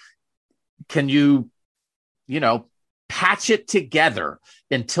around? Can you, patch it together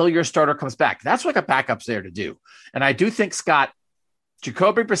until your starter comes back? That's what a backup's there to do. And I do think, Scott,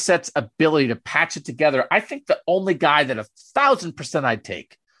 Jacoby Brissett's ability to patch it together, I think the only guy that 1,000% I'd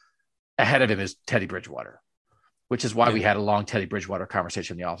take ahead of him is Teddy Bridgewater, which is why we had a long Teddy Bridgewater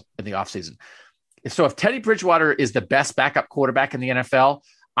conversation in the offseason. So if Teddy Bridgewater is the best backup quarterback in the NFL,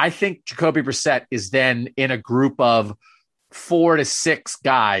 I think Jacoby Brissett is then in a group of 4 to 6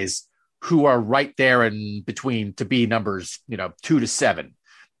 guys who are right there in between to be numbers, 2 to 7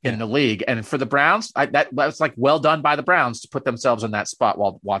 in the league. And for the Browns, that's like well done by the Browns to put themselves in that spot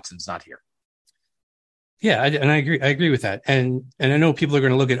while Watson's not here. Yeah, and I agree with that. And I know people are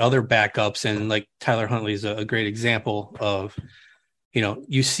going to look at other backups, and like Tyler Huntley is a great example of,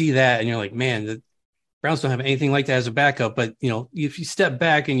 you see that and you're like, man, the Browns don't have anything like that as a backup. But, if you step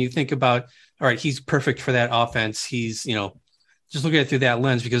back and you think about, all right, he's perfect for that offense. He's, just look at it through that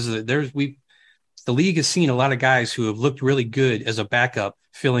lens, because the league has seen a lot of guys who have looked really good as a backup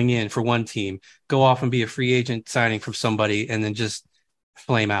filling in for one team, go off and be a free agent signing from somebody and then just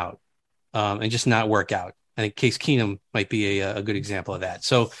flame out. And just not work out. I think Case Keenum might be a good example of that.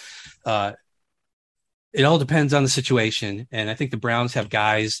 So it all depends on the situation. And I think the Browns have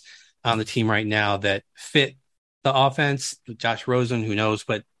guys on the team right now that fit the offense. Josh Rosen, who knows,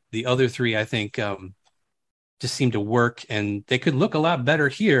 but the other 3, I think, just seem to work, and they could look a lot better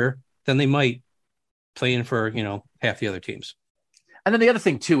here than they might playing for, half the other teams. And then the other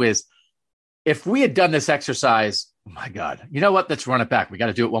thing too is, if we had done this exercise, oh my God, you know what? Let's run it back. We got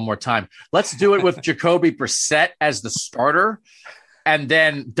to do it one more time. Let's do it with Jacoby Brissett as the starter, and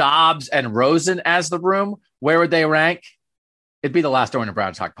then Dobbs and Rosen as the room. Where would they rank? It'd be the last Owen and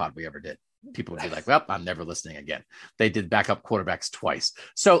Brown Talk pod we ever did. People would be like, well, I'm never listening again. They did backup quarterbacks twice.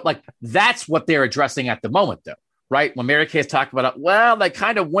 So like, that's what they're addressing at the moment though, right? When Mary Kay's talking about it, well, they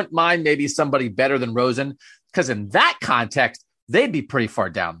kind of wouldn't mind maybe somebody better than Rosen, because in that context, they'd be pretty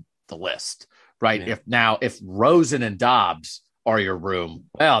far down the list. Right. Yeah. If Rosen and Dobbs are your room,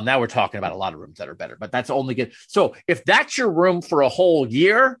 well, now we're talking about a lot of rooms that are better, but that's only good. So if that's your room for a whole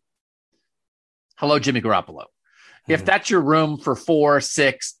year, hello, Jimmy Garoppolo. Mm-hmm. If that's your room for 4,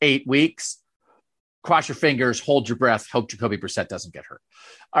 6, 8 weeks, cross your fingers, hold your breath, hope Jacoby Brissett doesn't get hurt.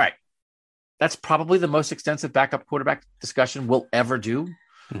 All right. That's probably the most extensive backup quarterback discussion we'll ever do.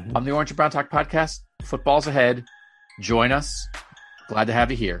 On the Orange and Brown Talk podcast, football's ahead. Join us. Glad to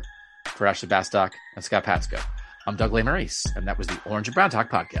have you here. For Ashley Bastock and Scott Patsko, I'm Doug Lesmerises, and that was the Orange and Brown Talk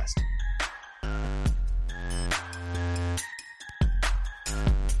podcast.